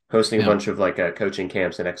 Hosting a Yeah. bunch of like coaching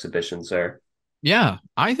camps and exhibitions there. Yeah,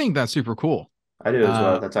 I think that's super cool. I do as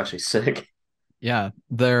well. Uh That's actually sick. yeah,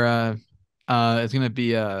 they're it's going to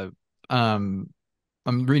be I'm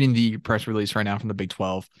reading the press release right now from the Big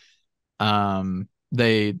 12.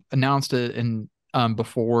 They announced it in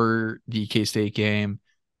before the K-State game.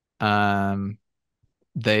 Um,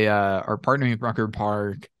 they are partnering with Rucker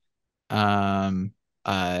Park. Um,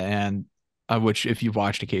 and which if you've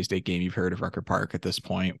watched a K-State game, you've heard of Rucker Park at this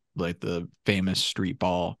point, like the famous street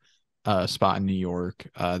ball spot in New York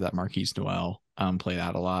that Marquise Noel played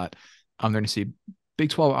out a lot. They're going to see Big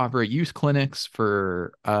 12 operate youth clinics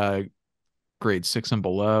for grade 6 and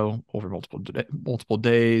below over multiple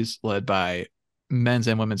days, led by men's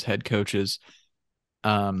and women's head coaches.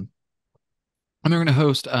 Um, and they're going to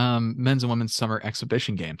host men's and women's summer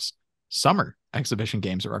exhibition games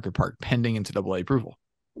at Rucker Park, pending NCAA approval.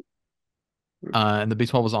 And the Big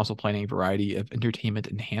 12 was also planning a variety of entertainment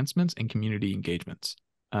enhancements and community engagements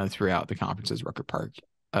throughout the conference's Rucker Park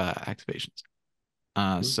activations.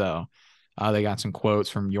 So they got some quotes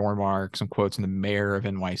from Yormark, some quotes from the mayor of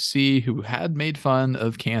NYC, who had made fun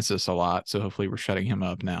of Kansas a lot. So hopefully we're shutting him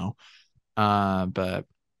up now. But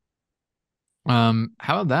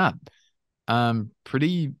how about that?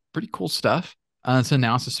 Pretty cool stuff. It's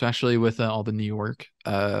announced, especially with all the New York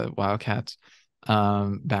Wildcats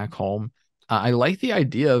back home. I like the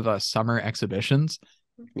idea of summer exhibitions.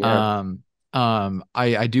 Yeah. Um,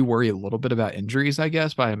 I do worry a little bit about injuries, I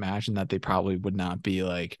guess, but I imagine that they probably would not be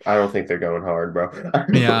like, I don't think they're going hard, bro.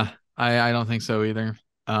 yeah, I don't think so either.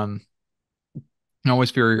 Um, I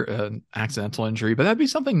always fear an accidental injury, but that'd be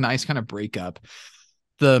something nice, kind of break up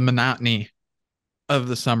the monotony of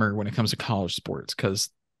the summer when it comes to college sports. Because,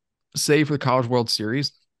 say for the College World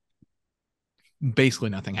Series, basically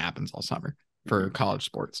nothing happens all summer for college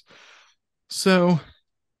sports. So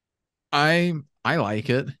I like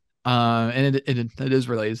it. And it is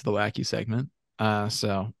related to the wacky segment.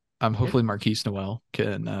 So Yeah. hopefully Marquise Noel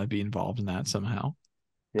can be involved in that somehow.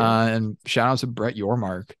 Yeah. And shout out to Brett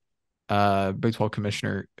Yormark, Big 12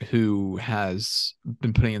 commissioner, who has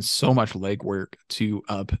been putting in so much legwork to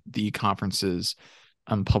up the conference's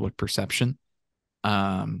public perception.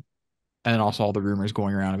 Um, and also all the rumors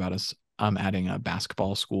going around about us adding a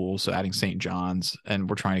basketball school, so adding St. John's, and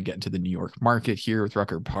we're trying to get into the New York market here with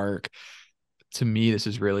Rucker Park. To me, this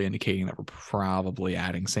is really indicating that we're probably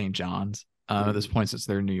adding St. John's at this Mhm. point, since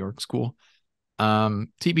they're a New York school.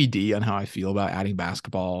 TBD on how I feel about adding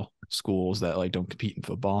basketball schools that like don't compete in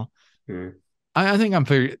football. Mhm. I think I'm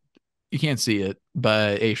fair. You can't see it,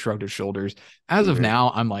 but A shrugged his shoulders. As of Yeah.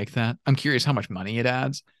 now, I'm like that. I'm curious how much money it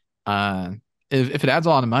adds. Uh, if it adds a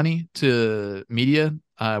lot of money to media,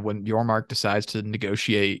 when Yormark decides to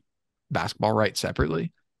negotiate basketball rights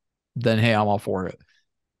separately, then hey, I'm all for it.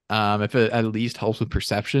 If it at least helps with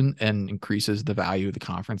perception and increases the value of the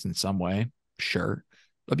conference in some way, sure.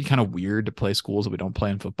 That'd be kind of weird to play schools that we don't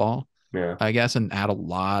play in football, Yeah. I guess, and add a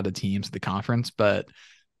lot of teams to the conference. But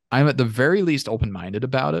I'm at the very least open minded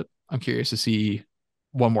about it. I'm curious to see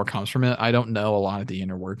what more comes from it. I don't know a lot of the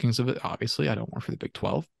inner workings of it. Obviously, I don't work for the Big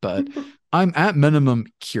 12, but I'm at minimum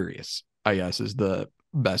curious, I guess, is the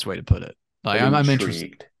best way to put it. But I'm interested.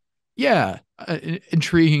 intrigued. Yeah,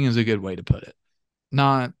 intriguing is a good way to put it.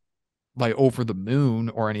 Not like over the moon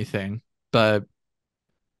or anything, but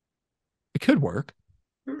it could work.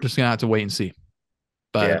 Just gonna have to wait and see.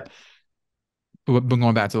 Yeah. But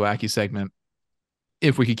going back to the wacky segment,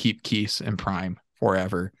 if we could keep Keys and Prime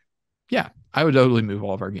forever, yeah, I would totally move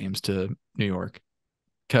all of our games to New York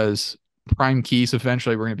because Prime Keys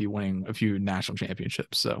eventually we're gonna be winning a few national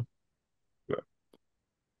championships. So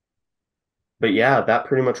But yeah, that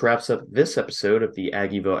pretty much wraps up this episode of the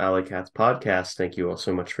Aggieville Alleycats podcast. Thank you all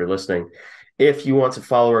so much for listening. If you want to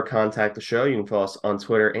follow or contact the show, you can follow us on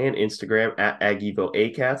Twitter and Instagram at Aggieville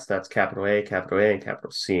Acats. That's capital A, and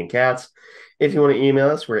capital C and cats. If you want to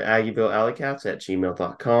email us, we're at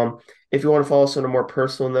AggieVilleAlleycats@gmail.com. If you want to follow us on a more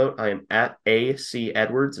personal note, I am at AC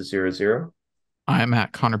Edwards00. I'm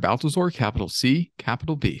at Connor Baltazar, capital C,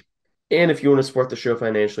 capital B. And if you want to support the show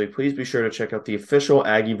financially, please be sure to check out the official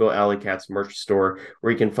Aggieville Alleycats merch store,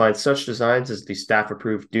 where you can find such designs as the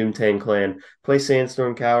staff-approved Doomtang Clan, Play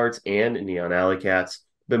Sandstorm Cowards, and Neon Alleycats.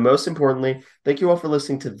 But most importantly, thank you all for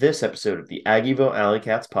listening to this episode of the Aggieville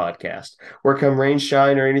Alleycats podcast, where come rain,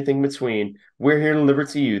 shine, or anything between, we're here to deliver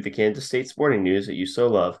to you the Kansas State sporting news that you so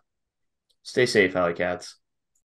love. Stay safe, Alleycats.